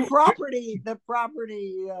 the property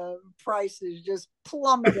prices just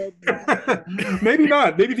plummeted. Maybe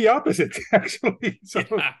not. Maybe the opposite, actually. So,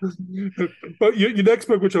 but your next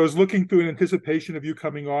book, which I was looking through in anticipation of you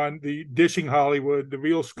coming on, the Dishing Hollywood, the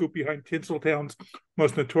real scoop behind Tinseltown's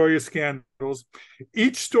most notorious scandals.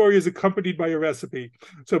 Each story is accompanied by a recipe.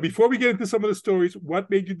 So before we get into some of the stories, what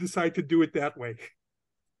made you decide to do it that way?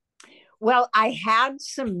 Well, I had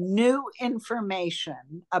some new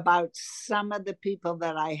information about some of the people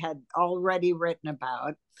that I had already written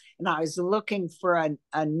about, and I was looking for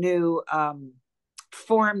a new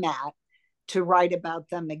format to write about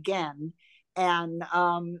them again. And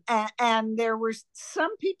there were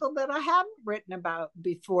some people that I hadn't written about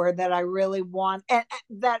before that I really want, and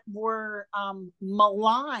that were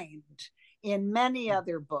maligned in many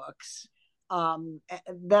other books. And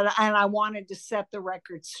I wanted to set the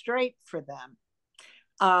record straight for them.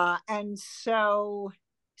 And so,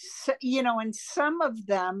 and some of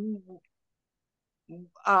them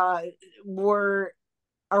were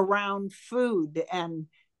around food, and,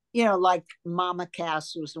 like Mama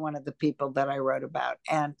Cass was one of the people that I wrote about.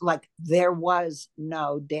 And like, there was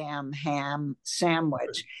no damn ham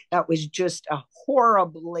sandwich. That was just a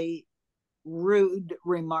horribly rude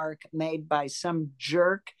remark made by some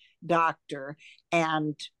jerk doctor,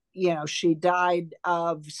 and she died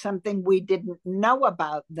of something we didn't know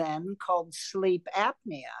about then called sleep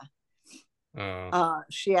apnea.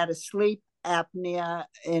 She had a sleep apnea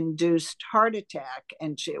induced heart attack,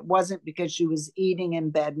 and it wasn't because she was eating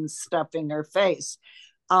in bed and stuffing her face.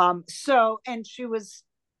 And she was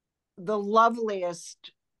the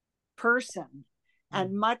loveliest person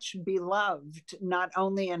and much beloved, not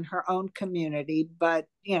only in her own community, but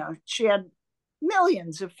she had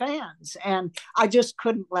millions of fans, and I just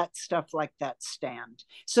couldn't let stuff like that stand.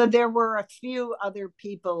 So there were a few other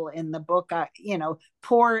people in the book.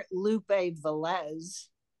 Poor Lupe Velez,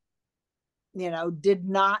 did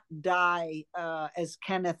not die, as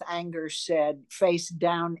Kenneth Anger said, face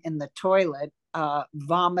down in the toilet,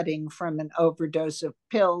 vomiting from an overdose of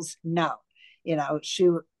pills. No, she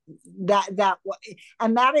that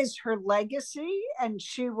and that is her legacy, and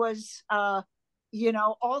she was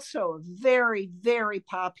also a very, very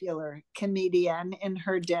popular comedian in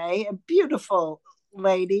her day, a beautiful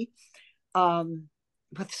lady,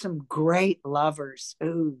 with some great lovers.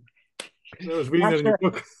 Ooh. I was reading that in your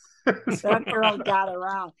book. That girl got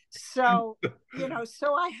around. So,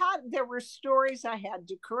 there were stories I had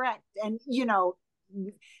to correct. And,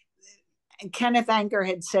 Kenneth Anger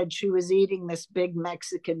had said she was eating this big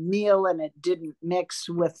Mexican meal and it didn't mix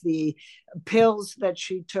with the pills that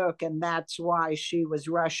she took. And that's why she was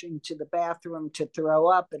rushing to the bathroom to throw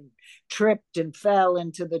up and tripped and fell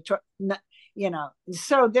into the,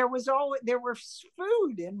 so there were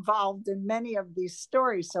food involved in many of these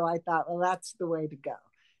stories. So I thought, well, that's the way to go.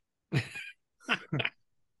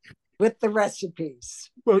 With the recipes.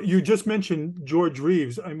 Well, you just mentioned George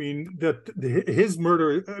Reeves. I mean, that his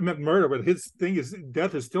but his thing is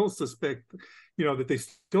death is still suspect, that they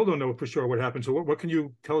still don't know for sure what happened. So what can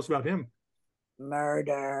you tell us about him?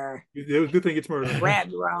 Murder. You do think it's murder?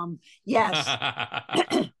 Red rum. Yes.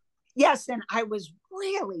 Yes, and I was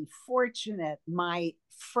really fortunate. My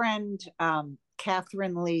friend,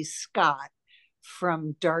 Catherine Lee Scott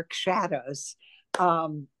from Dark Shadows,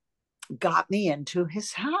 got me into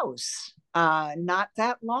his house not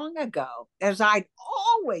that long ago, as I'd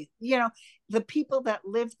always, the people that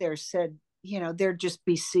live there said, they're just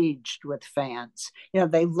besieged with fans.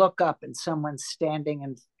 They look up and someone's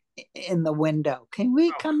standing in the window. Can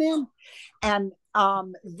we come in? And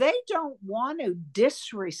they don't want to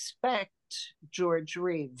disrespect George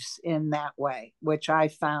Reeves in that way, which I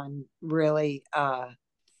found really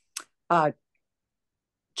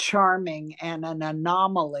charming and an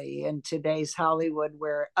anomaly in today's Hollywood,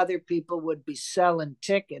 where other people would be selling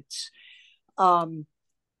tickets. And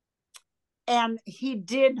he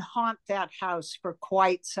did haunt that house for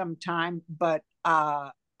quite some time, but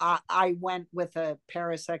I went with a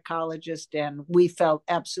parapsychologist and we felt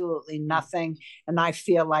absolutely nothing. And I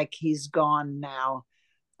feel like he's gone now.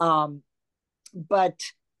 But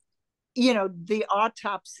the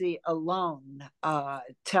autopsy alone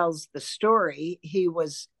tells the story. He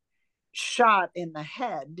was shot in the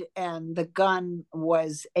head and the gun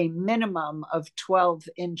was a minimum of 12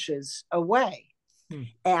 inches away.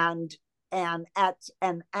 And at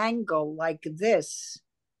an angle like this,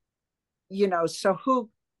 so who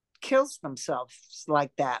kills themselves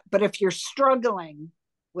like that? But if you're struggling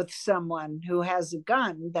with someone who has a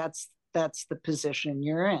gun, that's the position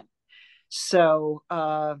you're in. So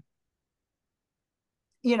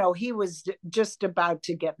he was just about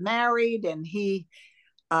to get married and he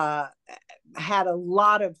had a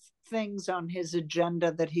lot of things on his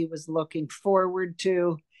agenda that he was looking forward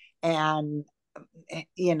to. And,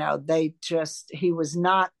 he was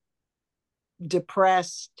not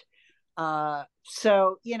depressed.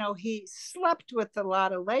 So, he slept with a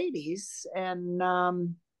lot of ladies and,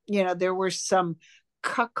 there were some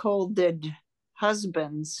cuckolded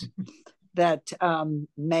husbands that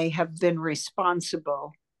may have been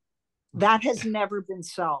responsible. That has never been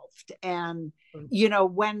solved. And,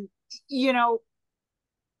 when,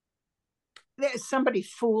 somebody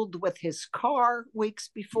fooled with his car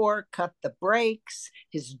weeks before, cut the brakes,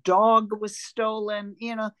 his dog was stolen,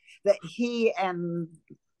 that he and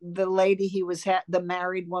the lady he was, the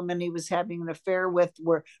married woman he was having an affair with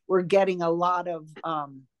were getting a lot of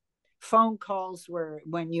phone calls where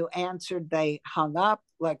when you answered, they hung up,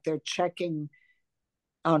 like they're checking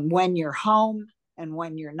on when you're home and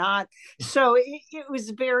when you're not. So it was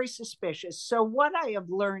very suspicious. So what I have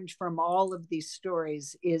learned from all of these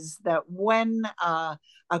stories is that when a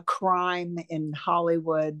crime in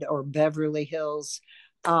Hollywood or Beverly Hills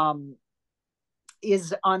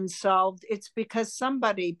is unsolved, it's because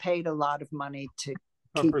somebody paid a lot of money to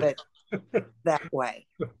keep it that way.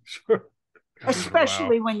 Sure.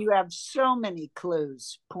 Especially when you have so many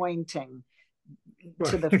clues pointing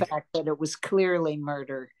to the fact that it was clearly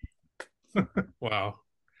murder. Wow.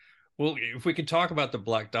 Well, if we could talk about the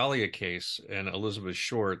Black Dahlia case and Elizabeth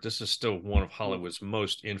Short, this is still one of Hollywood's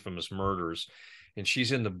most infamous murders, and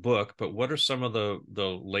she's in the book. But what are some of the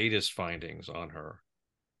latest findings on her?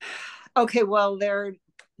 Okay, well,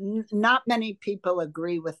 not many people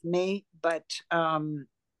agree with me, but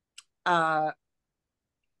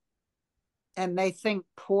and they think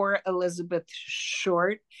poor Elizabeth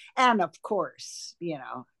Short, and of course,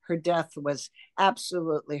 her death was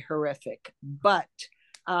absolutely horrific. But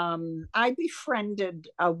I befriended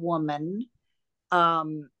a woman,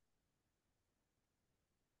 and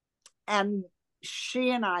she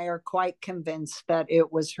and I are quite convinced that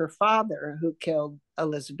it was her father who killed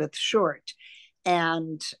Elizabeth Short.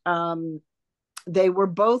 And they were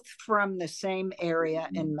both from the same area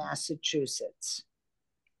in Massachusetts.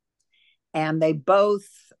 And they both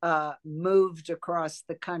moved across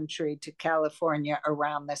the country to California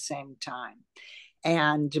around the same time.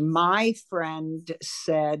 And my friend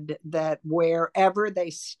said that wherever they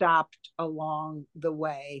stopped along the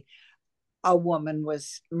way, a woman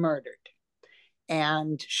was murdered.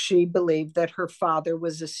 And she believed that her father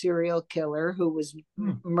was a serial killer who was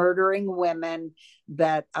murdering women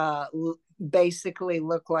that basically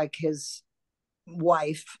looked like his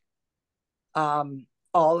wife,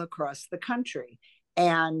 all across the country.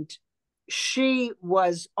 And she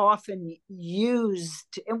was often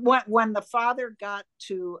used when the father got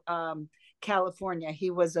to California. He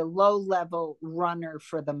was a low-level runner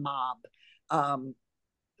for the mob.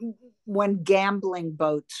 When gambling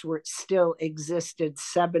boats were still existed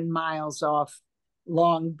 7 miles off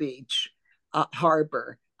Long Beach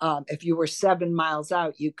harbor. If you were 7 miles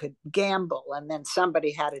out, you could gamble, and then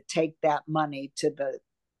somebody had to take that money to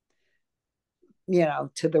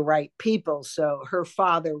the right people. So her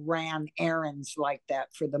father ran errands like that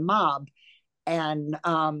for the mob. And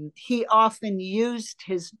he often used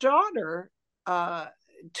his daughter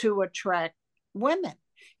to attract women.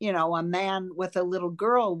 A man with a little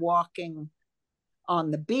girl walking on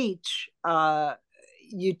the beach,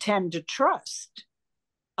 you tend to trust.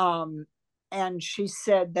 And she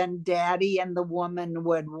said then Daddy and the woman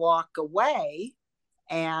would walk away,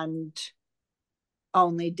 and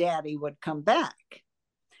only Daddy would come back.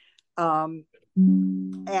 And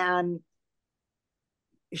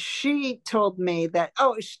she told me that,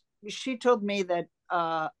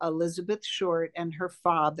 Elizabeth Short and her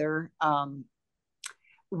father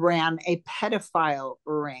ran a pedophile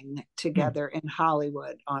ring together in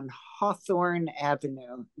Hollywood on Hawthorne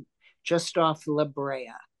Avenue, just off La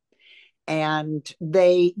Brea. And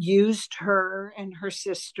they used her and her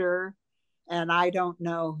sister, and I don't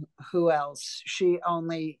know who else. She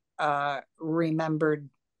only remembered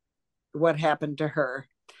what happened to her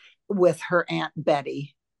with her Aunt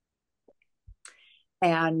Betty.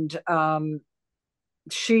 And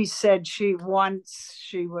she said she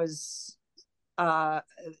was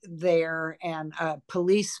there, and a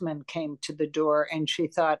policeman came to the door, and she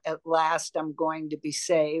thought, at last I'm going to be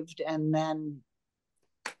saved. And then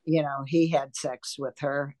he had sex with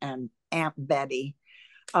her and Aunt Betty.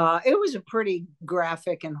 It was a pretty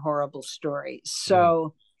graphic and horrible story.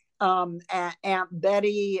 So Aunt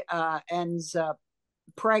Betty ends up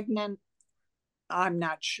pregnant. I'm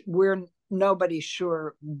not sure. Nobody's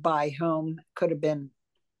sure by whom. Could have been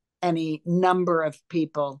any number of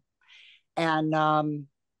people. And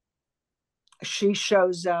she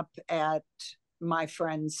shows up at my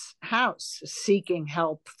friend's house seeking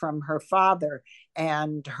help from her father,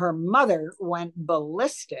 and her mother went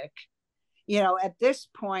ballistic. At this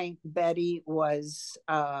point, Betty was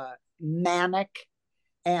manic,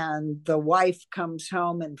 and the wife comes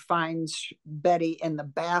home and finds Betty in the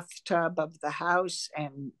bathtub of the house,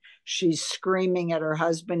 and she's screaming at her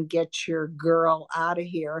husband, "Get your girl out of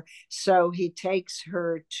here." So he takes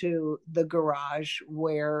her to the garage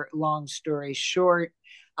where, long story short,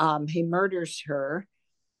 he murders her,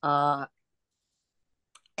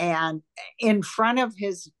 and in front of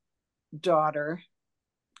his daughter,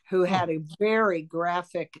 who had a very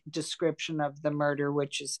graphic description of the murder,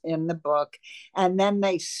 which is in the book. And then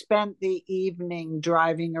they spent the evening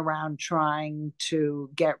driving around trying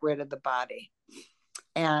to get rid of the body.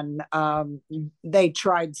 And they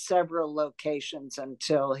tried several locations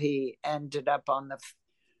until he ended up on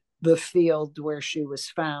the field where she was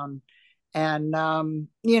found. And,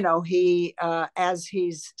 he, as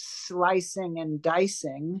he's slicing and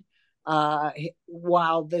dicing,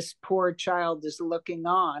 while this poor child is looking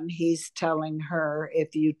on, he's telling her,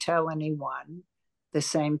 if you tell anyone, the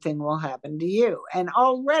same thing will happen to you. And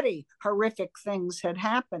already horrific things had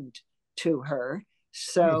happened to her.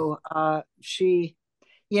 So she,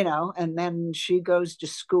 and then she goes to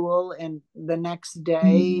school, and the next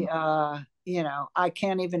day, I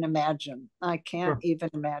can't even imagine.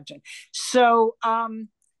 So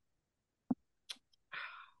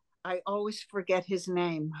I always forget his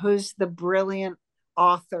name. Who's the brilliant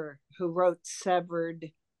author who wrote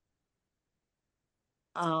Severed?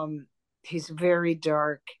 He's very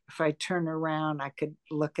dark. If I turn around, I could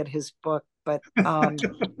look at his book, but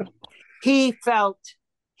he felt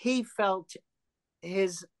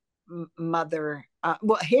his mother,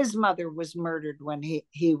 his mother was murdered when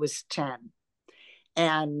he was 10.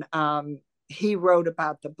 And he wrote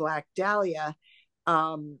about the Black Dahlia.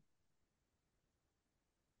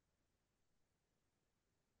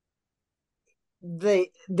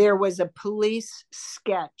 There was a police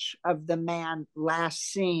sketch of the man last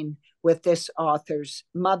seen with this author's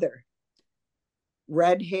mother.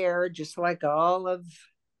 Red hair, just like all of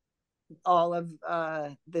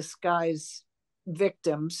this guy's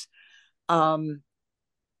victims. And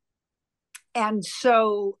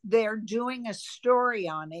so they're doing a story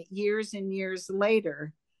on it years and years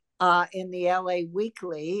later. in the LA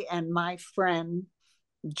Weekly, and my friend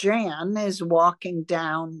Jan is walking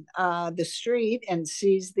down the street and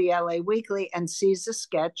sees the LA Weekly and sees a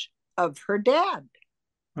sketch of her dad.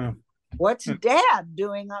 Oh. What's Dad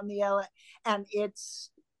doing on the LA? And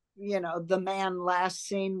it's, the man last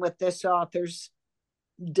seen with this author's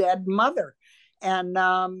dead mother. And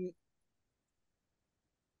I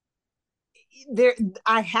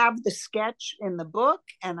have the sketch in the book,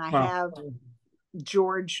 and I have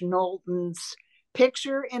George Knowlton's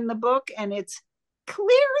picture in the book, and it's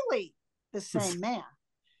clearly the same man.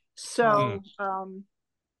 So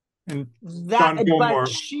and John Gilmore.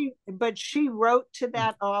 but she wrote to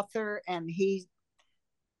that author, and he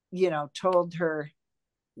told her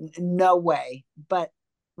no way, but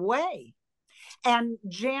way. And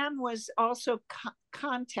Jan was also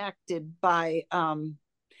contacted by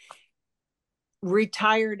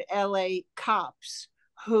retired LA cops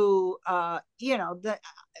who the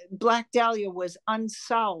Black Dahlia was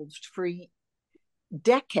unsolved for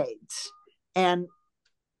decades, and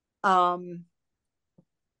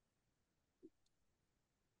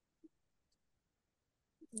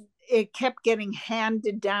it kept getting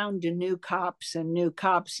handed down to new cops,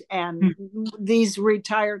 and these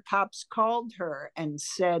retired cops called her and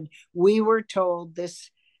said, we were told this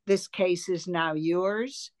case is now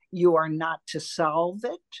yours. You are not to solve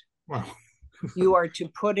it. Wow. You are to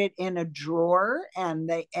put it in a drawer.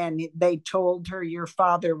 And they told her your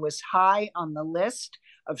father was high on the list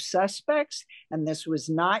of suspects, and this was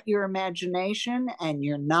not your imagination, and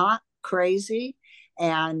you're not crazy.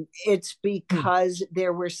 And it's because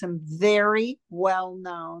there were some very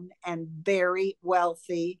well-known and very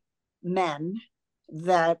wealthy men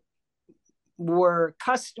that were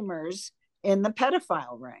customers in the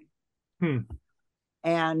pedophile ring.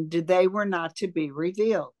 And they were not to be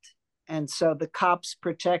revealed. And so the cops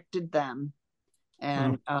protected them,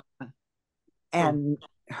 and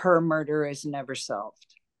her murder is never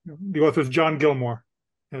solved. The author is John Gilmore.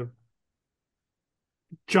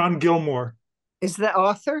 John Gilmore is the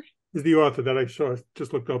author? Is the author that I saw.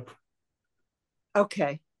 Just looked up.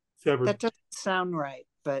 Okay. Severed. That doesn't sound right,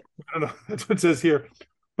 but I don't know. That's what it says here.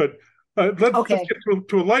 But let's get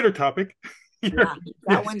to a lighter topic. Yeah,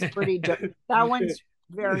 that one's pretty dark. That one's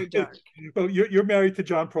very dark. Well, you're married to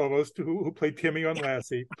John Provost, who played Timmy on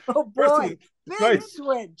Lassie. Oh boy, big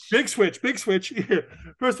switch. Here.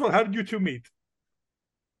 First of all, how did you two meet?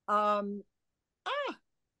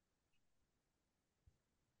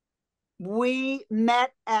 We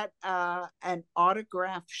met at an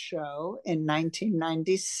autograph show in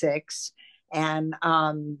 1996, and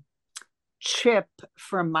Chip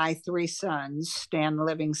from My Three Sons, Stan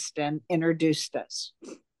Livingston, introduced us.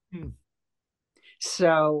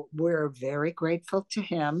 So we're very grateful to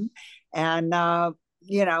him, and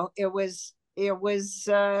it was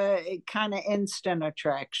kind of instant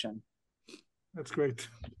attraction. That's great.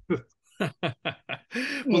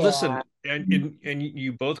 Listen, and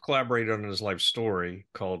you both collaborated on his life story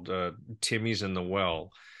called Timmy's in the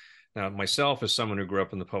Well. Now, myself, as someone who grew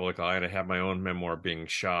up in the public eye, and I had my own memoir being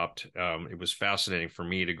shopped, it was fascinating for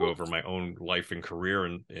me to go over my own life and career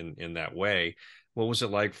in that way. What was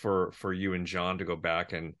it like for you and John to go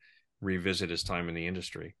back and revisit his time in the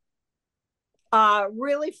industry?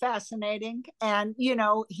 Really fascinating. And,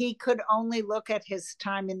 he could only look at his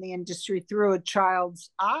time in the industry through a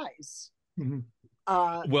child's eyes.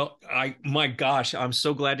 Well, my gosh, I'm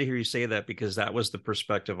so glad to hear you say that, because that was the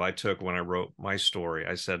perspective I took when I wrote my story.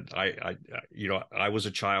 I said, I was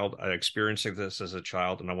a child, I experienced this as a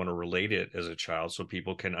child, and I want to relate it as a child so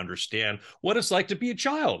people can understand what it's like to be a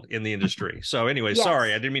child in the industry. So anyway, yes.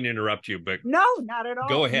 Sorry, I didn't mean to interrupt you, but no, not at all.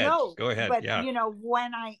 Go ahead. No, go ahead. But yeah.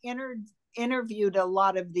 When I interviewed a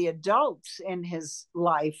lot of the adults in his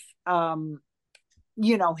life,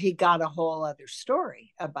 he got a whole other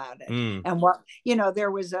story about it. And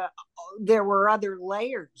there were other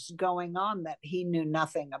layers going on that he knew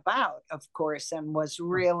nothing about, of course, and was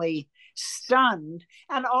really stunned.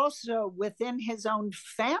 And also within his own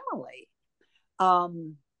family,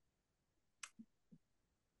 the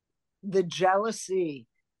jealousy,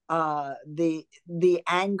 the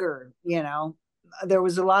anger, there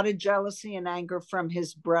was a lot of jealousy and anger from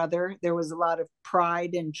his brother. There was a lot of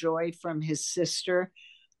pride and joy from his sister.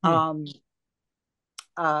 Their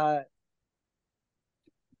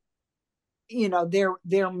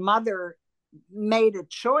mother made a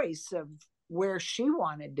choice of where she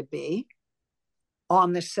wanted to be,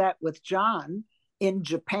 on the set with John, in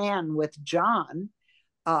Japan with John.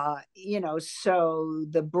 So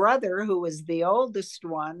the brother, who was the oldest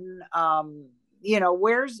one,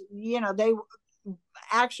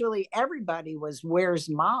 everybody was, where's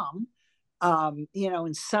mom?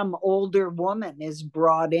 And some older woman is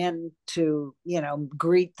brought in to,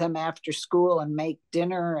 greet them after school and make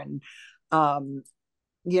dinner. And,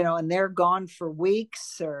 and they're gone for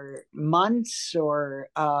weeks or months, or,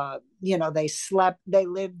 they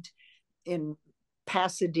lived in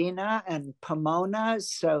Pasadena and Pomona.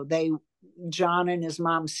 So John and his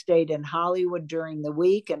mom stayed in Hollywood during the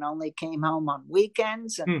week and only came home on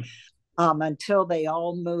weekends. And until they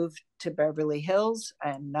all moved to Beverly Hills.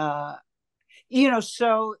 And,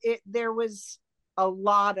 so there was a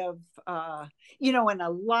lot of, at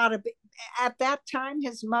that time,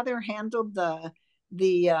 his mother handled the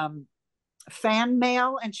fan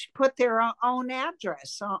mail, and she put their own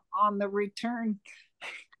address on the return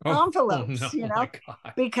envelopes,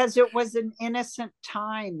 because it was an innocent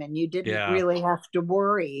time and you didn't really have to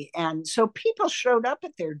worry. And so people showed up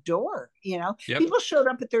at their door, people showed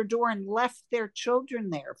up at their door and left their children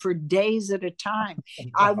there for days at a time.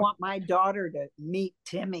 I want my daughter to meet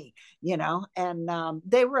Timmy, and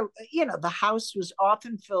they were, the house was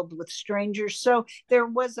often filled with strangers. So there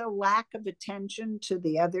was a lack of attention to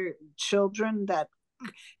the other children that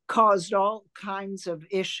caused all kinds of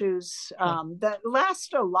issues that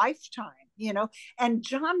last a lifetime, and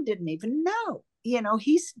John didn't even know,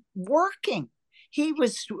 he's working. He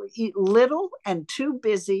was little and too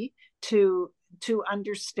busy to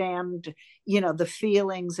understand, the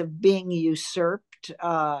feelings of being usurped,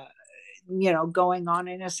 going on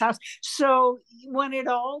in his house. So when it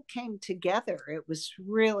all came together, it was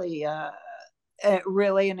really,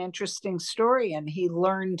 really an interesting story, and he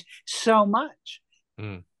learned so much.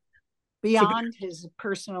 Beyond his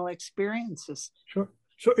personal experiences. Sure.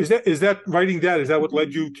 So is that writing that, is that what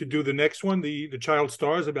led you to do the next one, the Child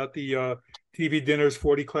Stars, about the TV dinners,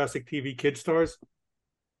 40 classic TV kid stars?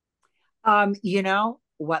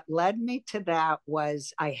 What led me to that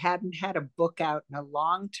was I hadn't had a book out in a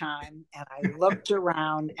long time, and I looked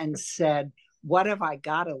around and said, what have I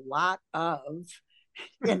got a lot of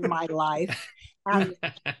in my life? And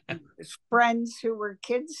friends who were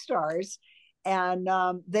kid stars. And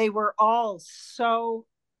they were all so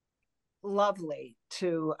lovely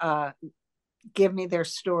to give me their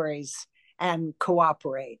stories and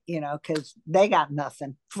cooperate, because they got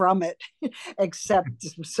nothing from it except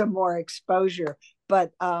some more exposure.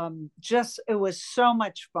 But it was so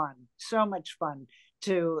much fun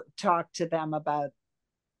to talk to them about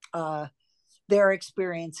their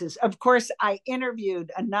experiences. Of course, I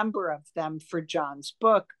interviewed a number of them for John's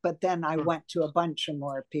book, but then I went to a bunch of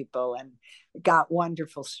more people and got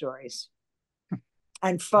wonderful stories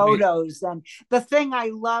and photos. And the thing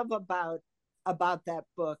I love about that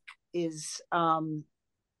book is, and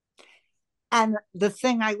the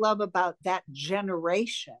thing I love about that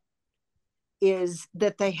generation is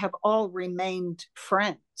that they have all remained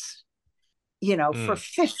friends, for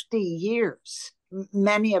 50 years.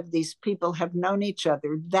 Many of these people have known each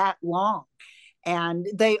other that long, and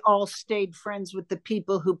they all stayed friends with the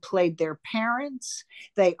people who played their parents.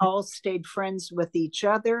 They all stayed friends with each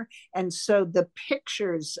other. And so the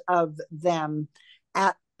pictures of them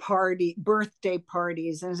at birthday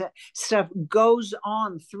parties and stuff goes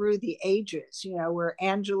on through the ages, where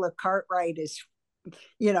Angela Cartwright is,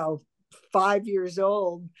 5 years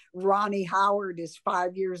old. Ronnie Howard is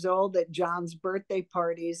 5 years old at John's birthday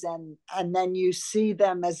parties, and then you see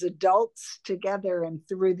them as adults together and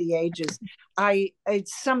through the ages.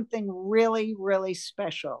 It's something really, really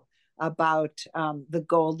special about the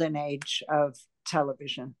golden age of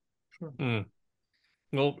television.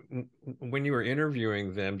 Well, when you were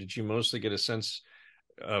interviewing them, did you mostly get a sense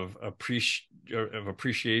of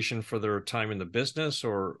appreciation for their time in the business,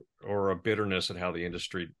 or a bitterness at how the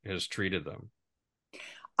industry has treated them?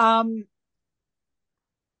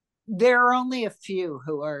 There are only a few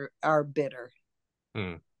who are bitter,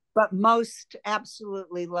 but most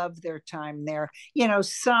absolutely love their time there.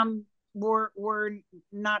 Some were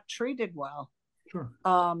not treated well. Sure.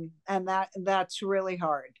 And that's really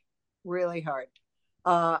hard.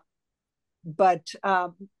 But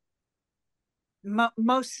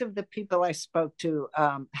most of the people I spoke to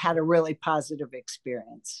had a really positive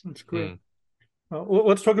experience. That's great. Well,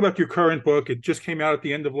 let's talk about your current book. It just came out at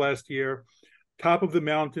the end of last year. Top of the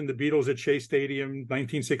Mountain, the Beatles at Shea Stadium,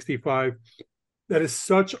 1965. That is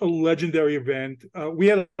such a legendary event. We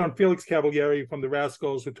had on Felix Cavalieri from the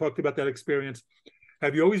Rascals who talked about that experience.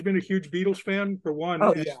 Have you always been a huge Beatles fan, for one?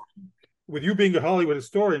 Oh, yeah. With you being a Hollywood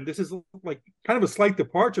historian, this is like kind of a slight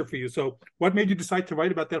departure for you. So what made you decide to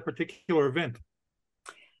write about that particular event?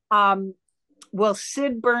 Well,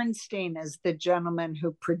 Sid Bernstein is the gentleman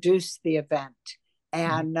who produced the event.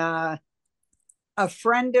 And a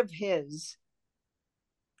friend of his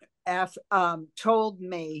told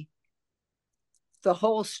me the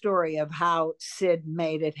whole story of how Sid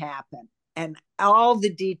made it happen and all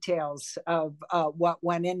the details of what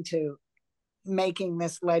went into making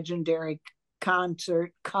this legendary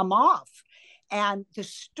concert come off. And the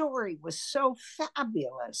story was so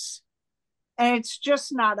fabulous. And it's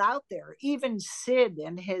just not out there. Even Sid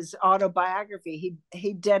in his autobiography,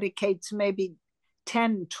 he dedicates maybe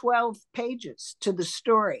 10, 12 pages to the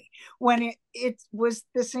story when it was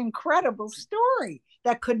this incredible story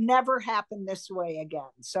that could never happen this way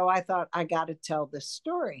again. So I thought, I got to tell this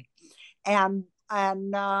story. And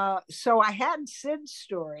so I had Sid's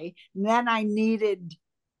story, and then I needed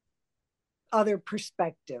other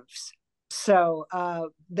perspectives. So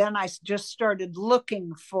then I just started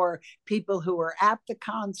looking for people who were at the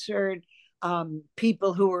concert,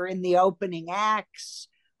 people who were in the opening acts,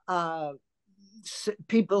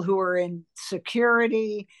 people who were in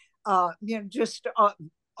security, just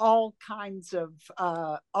all kinds of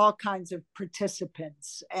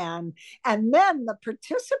participants, and then the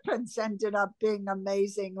participants ended up being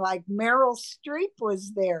amazing. Like Meryl Streep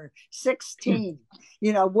was there, 16.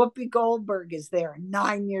 Whoopi Goldberg is there,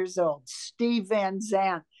 9 years old. Steve Van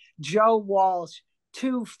Zandt, Joe Walsh,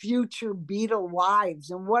 2 future Beatle wives,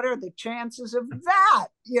 and what are the chances of that?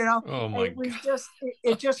 Oh my God.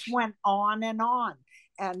 It just went on and on,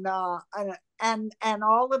 and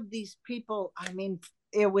all of these people. I mean,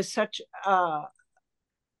 it was such a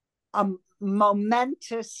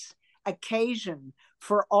momentous occasion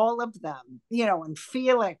for all of them, and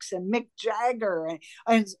Felix and Mick Jagger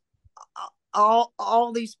and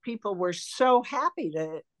all these people were so happy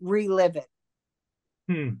to relive it.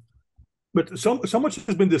 But so much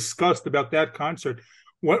has been discussed about that concert.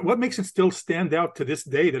 What makes it still stand out to this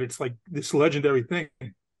day that it's like this legendary thing?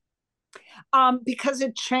 Because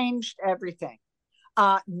it changed everything.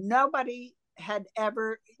 Nobody had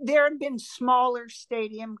there had been smaller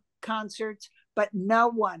stadium concerts, but no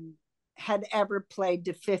one had ever played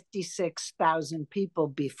to 56,000 people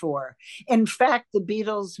before. In fact, the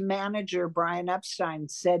Beatles manager, Brian Epstein,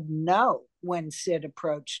 said no when Sid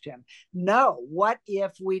approached him. No, what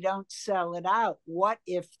if we don't sell it out? What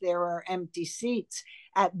if there are empty seats?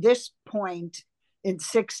 At this point in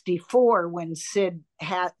 64, when Sid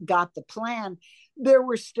got the plan, there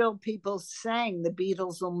were still people saying the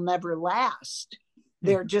Beatles will never last.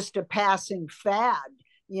 They're just a passing fad.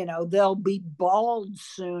 They'll be bald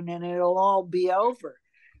soon and it'll all be over.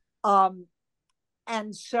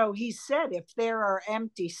 And so he said, if there are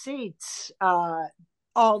empty seats,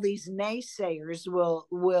 all these naysayers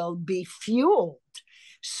will be fueled.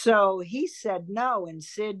 So he said no, and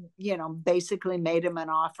Sid, basically made him an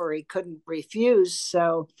offer he couldn't refuse.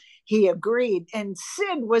 So he agreed. And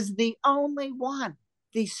Sid was the only one,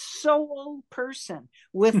 the sole person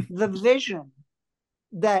with the vision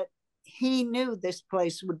that he knew this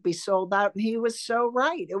place would be sold out. And he was so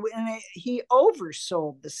right. He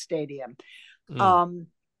oversold the stadium.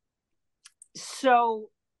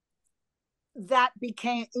 So that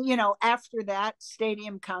became, after that,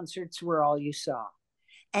 stadium concerts were all you saw.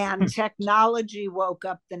 And technology woke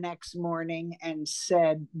up the next morning and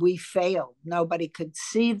said, we failed. Nobody could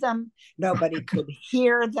see them. Nobody could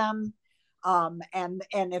hear them. And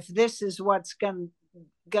if this is what's going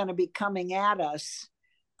to be coming at us,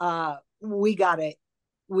 we got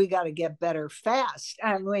to get better fast.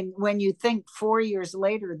 And when you think 4 years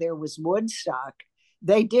later, there was Woodstock,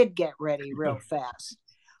 they did get ready real fast.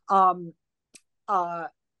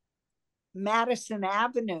 Madison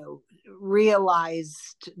Avenue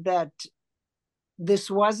realized that this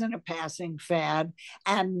wasn't a passing fad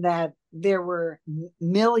and that there were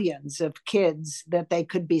millions of kids that they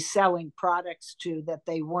could be selling products to that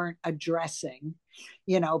they weren't addressing.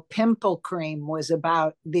 Pimple cream was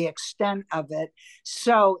about the extent of it.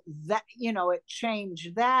 So that, it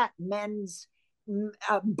changed that. Men's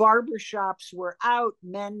barbershops were out.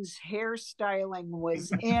 Men's hairstyling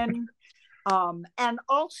was in. And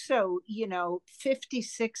also,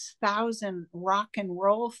 56,000 rock and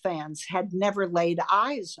roll fans had never laid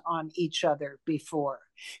eyes on each other before.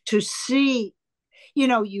 To see,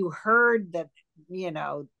 you heard that,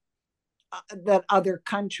 that other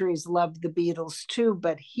countries loved the Beatles too,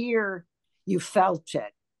 but here you felt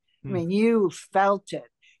it. I mean, you felt it,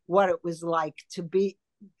 what it was like to be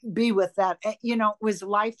with that. It was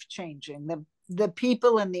life-changing. The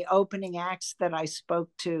people in the opening acts that I spoke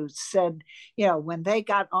to said, when they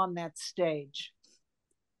got on that stage,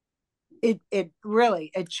 it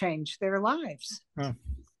really changed their lives.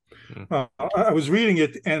 I was reading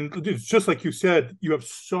it, and it's just like you said, you have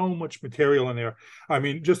so much material in there. I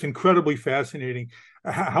mean, just incredibly fascinating.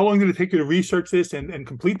 How long did it take you to research this and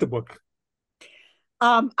complete the book?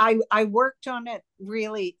 I worked on it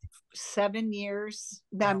really 7 years.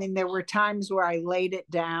 I mean, there were times where I laid it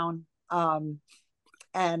down, and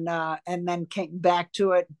then came back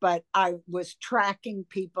to it. But I was tracking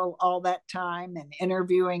people all that time and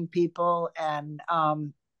interviewing people, and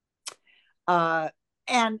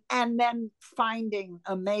then finding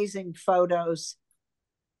amazing photos.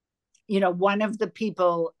 One of the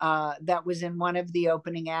people that was in one of the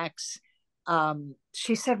opening acts,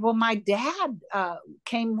 she said, well, my dad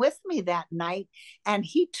came with me that night and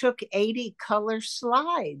he took 80 color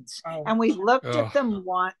slides. Oh. And we looked at them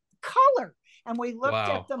color. And we looked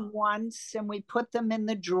Wow. at them once and we put them in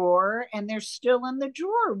the drawer, and they're still in the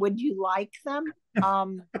drawer. Would you like them?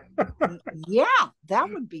 Yeah, that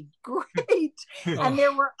would be great. And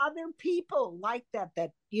there were other people like that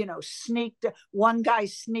sneaked. One guy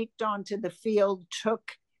sneaked onto the field,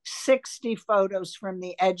 took 60 photos from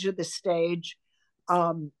the edge of the stage,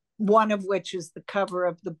 one of which is the cover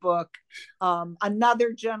of the book.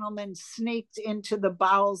 Another gentleman sneaked into the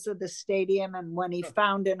bowels of the stadium, and when he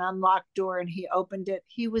found an unlocked door and he opened it,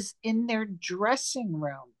 he was in their dressing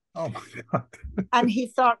room. Oh my God. And he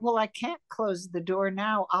thought, well, I can't close the door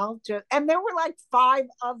now. And there were like 5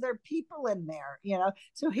 other people in there,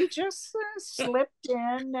 so he just slipped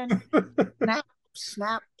in and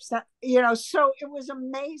snap, so it was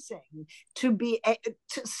amazing to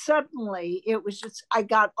suddenly, it was just, I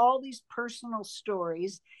got all these personal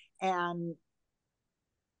stories and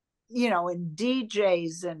and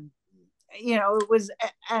DJs, and it was,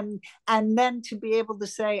 and then to be able to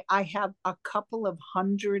say I have a couple of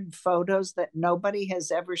 100 photos that nobody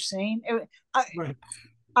has ever seen. Right.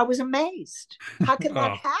 I was amazed. How could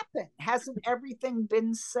that happen? Hasn't everything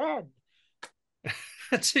been said?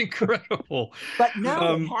 That's incredible. But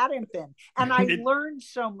no, it hadn't been. And I learned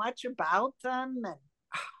so much about them. And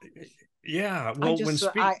yeah, well,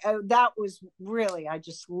 that was really, I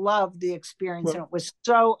just loved the experience. Well, and it was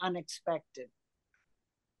so unexpected.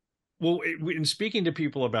 Well, in speaking to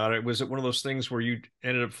people about it, was it one of those things where you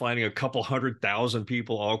ended up finding a couple 100,000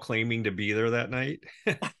 people all claiming to be there that night?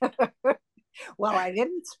 Well, I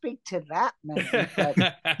didn't speak to that many,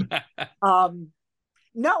 but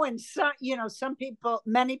no, and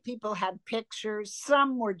many people had pictures.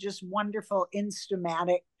 Some were just wonderful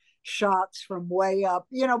Instamatic shots from way up,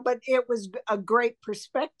 but it was a great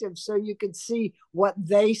perspective, so you could see what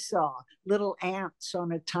they saw, little ants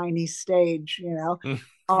on a tiny stage, and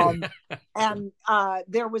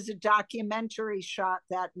there was a documentary shot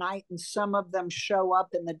that night, and some of them show up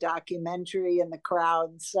in the documentary in the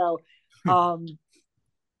crowd. So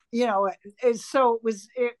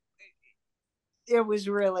it was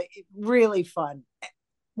really, really fun.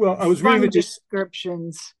 Well, I was reading the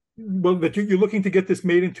descriptions. Well, that you're looking to get this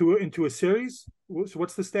made into a series. So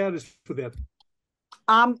what's the status for that?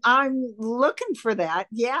 I'm looking for that.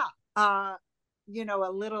 Yeah. A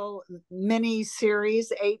little mini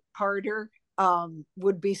series, 8-parter,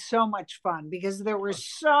 would be so much fun, because there were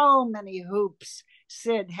so many hoops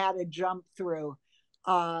Sid had to jump through.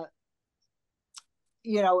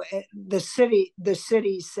 The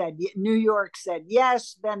city said, New York said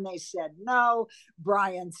yes, then they said no,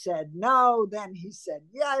 Brian said no, then he said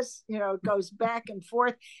yes, it goes back and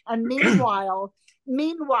forth. And meanwhile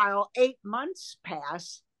 8 months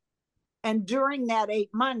pass, and during that 8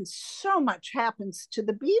 months so much happens to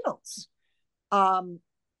the Beatles.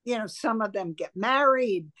 Some of them get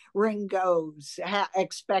married, Ringo's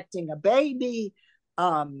expecting a baby,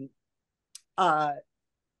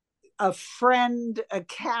 a friend, a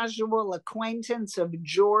casual acquaintance of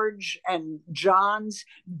George and John's,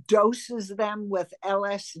 doses them with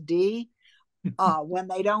LSD when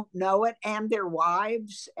they don't know it, and their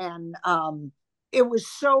wives. And it was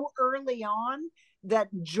so early on that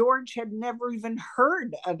George had never even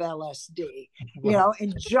heard of LSD,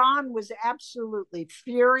 and John was absolutely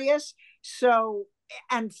furious. So,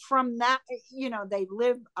 and from that, they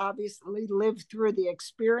obviously lived through the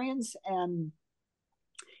experience, and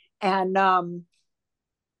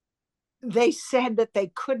they said that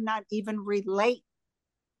they could not even relate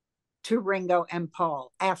to Ringo and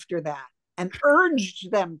Paul after that, and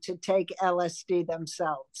urged them to take LSD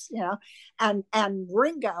themselves, and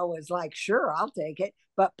Ringo was like, sure, I'll take it.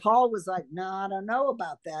 But Paul was like, no, I don't know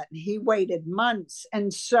about that. And he waited months.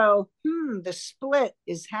 And so, the split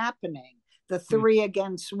is happening. The 3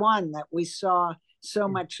 against 1 that we saw so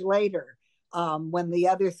much later. When the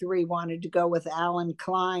other 3 wanted to go with Alan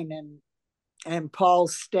Klein, and Paul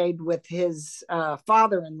stayed with his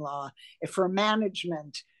father-in-law for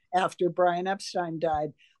management after Brian Epstein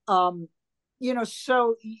died.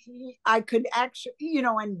 So I could actually,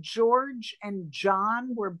 and George and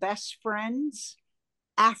John were best friends.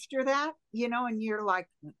 after that, and you're like,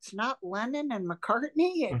 it's not Lennon and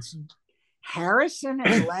McCartney, it's Harrison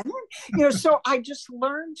and Lennon. So I just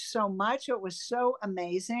learned so much. It was so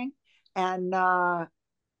amazing. And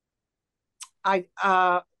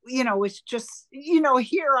it's just,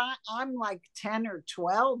 here I'm like 10 or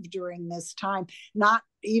 12 during this time, not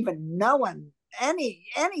even knowing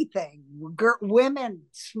anything. Women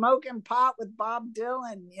smoking pot with Bob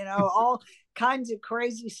Dylan, all kinds of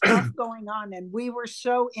crazy stuff going on. And we were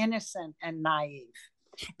so innocent and naive.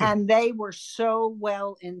 And they were so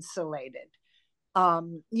well insulated.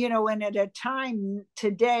 And at a time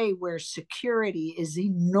today where security is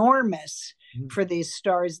enormous for these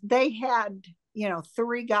stars, they had,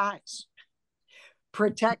 3 guys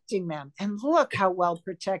protecting them. And look how well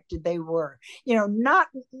protected they were. Not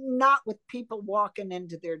with people walking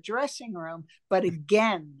into their dressing room, but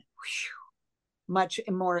again, much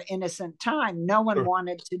more innocent time. No one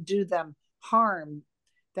wanted to do them harm.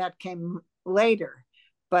 That came later.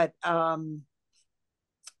 But the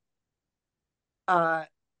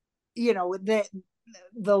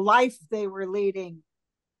life they were leading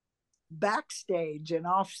backstage and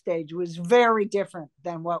offstage was very different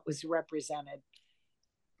than what was represented.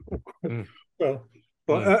 Well,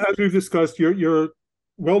 as we've discussed, you're a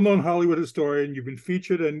well-known Hollywood historian. You've been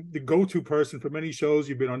featured and the go-to person for many shows.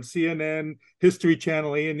 You've been on CNN, History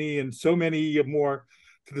Channel, A&E, and so many more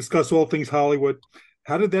to discuss all things Hollywood.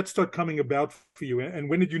 How did that start coming about for you? And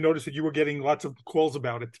when did you notice that you were getting lots of calls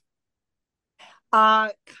about it?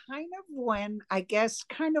 Kind of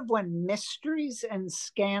when Mysteries and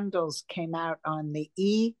Scandals came out on the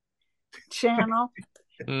E channel.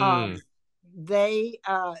 They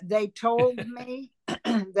told me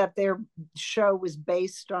that their show was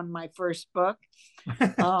based on my first book.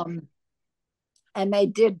 And they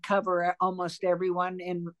did cover almost everyone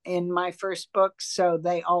in my first book. So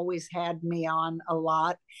they always had me on a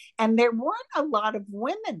lot. And there weren't a lot of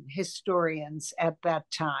women historians at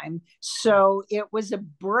that time. So it was a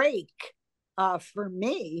break for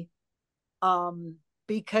me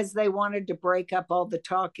because they wanted to break up all the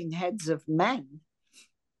talking heads of men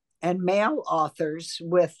and male authors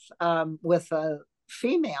with a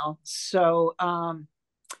female. So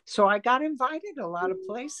I got invited a lot of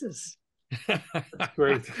places. That's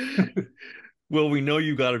great. Well, we know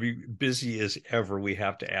you got to be busy as ever. We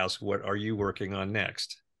have to ask, what are you working on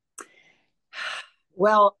next?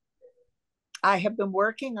 Well, I have been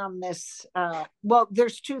working on this.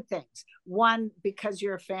 There's 2 things. One, because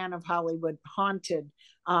you're a fan of Hollywood Haunted,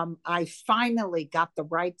 I finally got the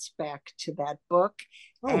rights back to that book.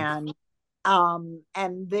 And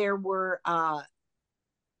there were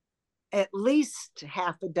at least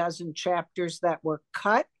half a dozen chapters that were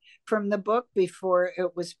cut from the book before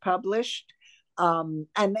it was published. And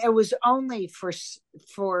it was only for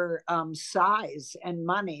size and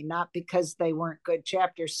money, not because they weren't good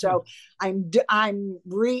chapters. So I'm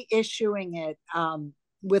reissuing it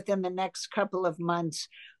within the next couple of months,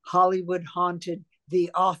 Hollywood Haunted,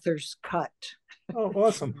 the author's cut. Oh,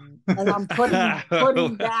 awesome. And I'm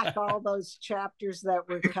putting back all those chapters that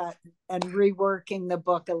were cut and reworking the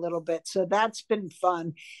book a little bit. So that's been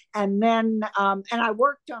fun. And then, and I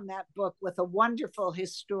worked on that book with a wonderful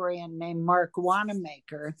historian named Mark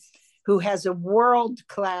Wanamaker, who has a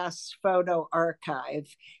world-class photo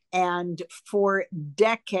archive. And for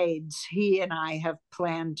decades, he and I have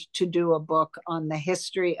planned to do a book on the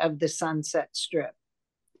history of the Sunset Strip.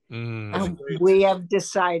 We have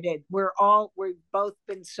decided we've both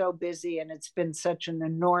been so busy, and it's been such an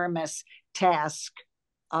enormous task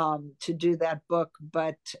to do that book,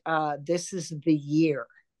 but this is the year.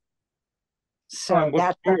 So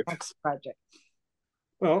that's our next project.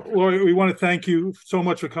 Well, Laurie, we want to thank you so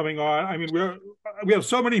much for coming on. I mean, we have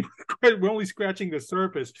so many, we're only scratching the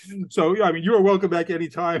surface. So, I mean, you are welcome back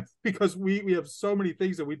anytime because we have so many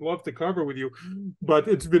things that we'd love to cover with you. But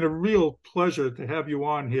it's been a real pleasure to have you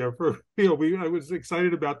on here. I was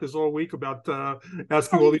excited about this all week about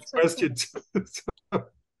asking all these questions.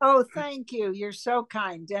 Oh, thank you. You're so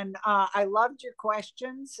kind. And I loved your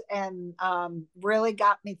questions and really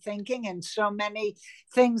got me thinking, and so many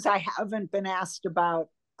things I haven't been asked about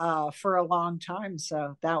for a long time.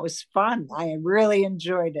 So that was fun. I really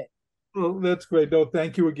enjoyed it. Well, that's great. No,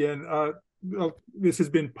 thank you again. This has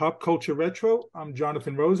been Pop Culture Retro. I'm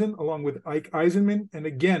Jonathan Rosen, along with Ike Eisenmann. And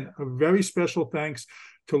again, a very special thanks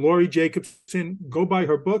to Laurie Jacobson. Go buy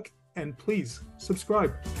her book and please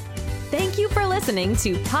subscribe. Thank you for listening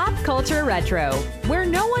to Pop Culture Retro, where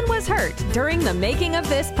no one was hurt during the making of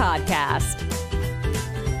this podcast.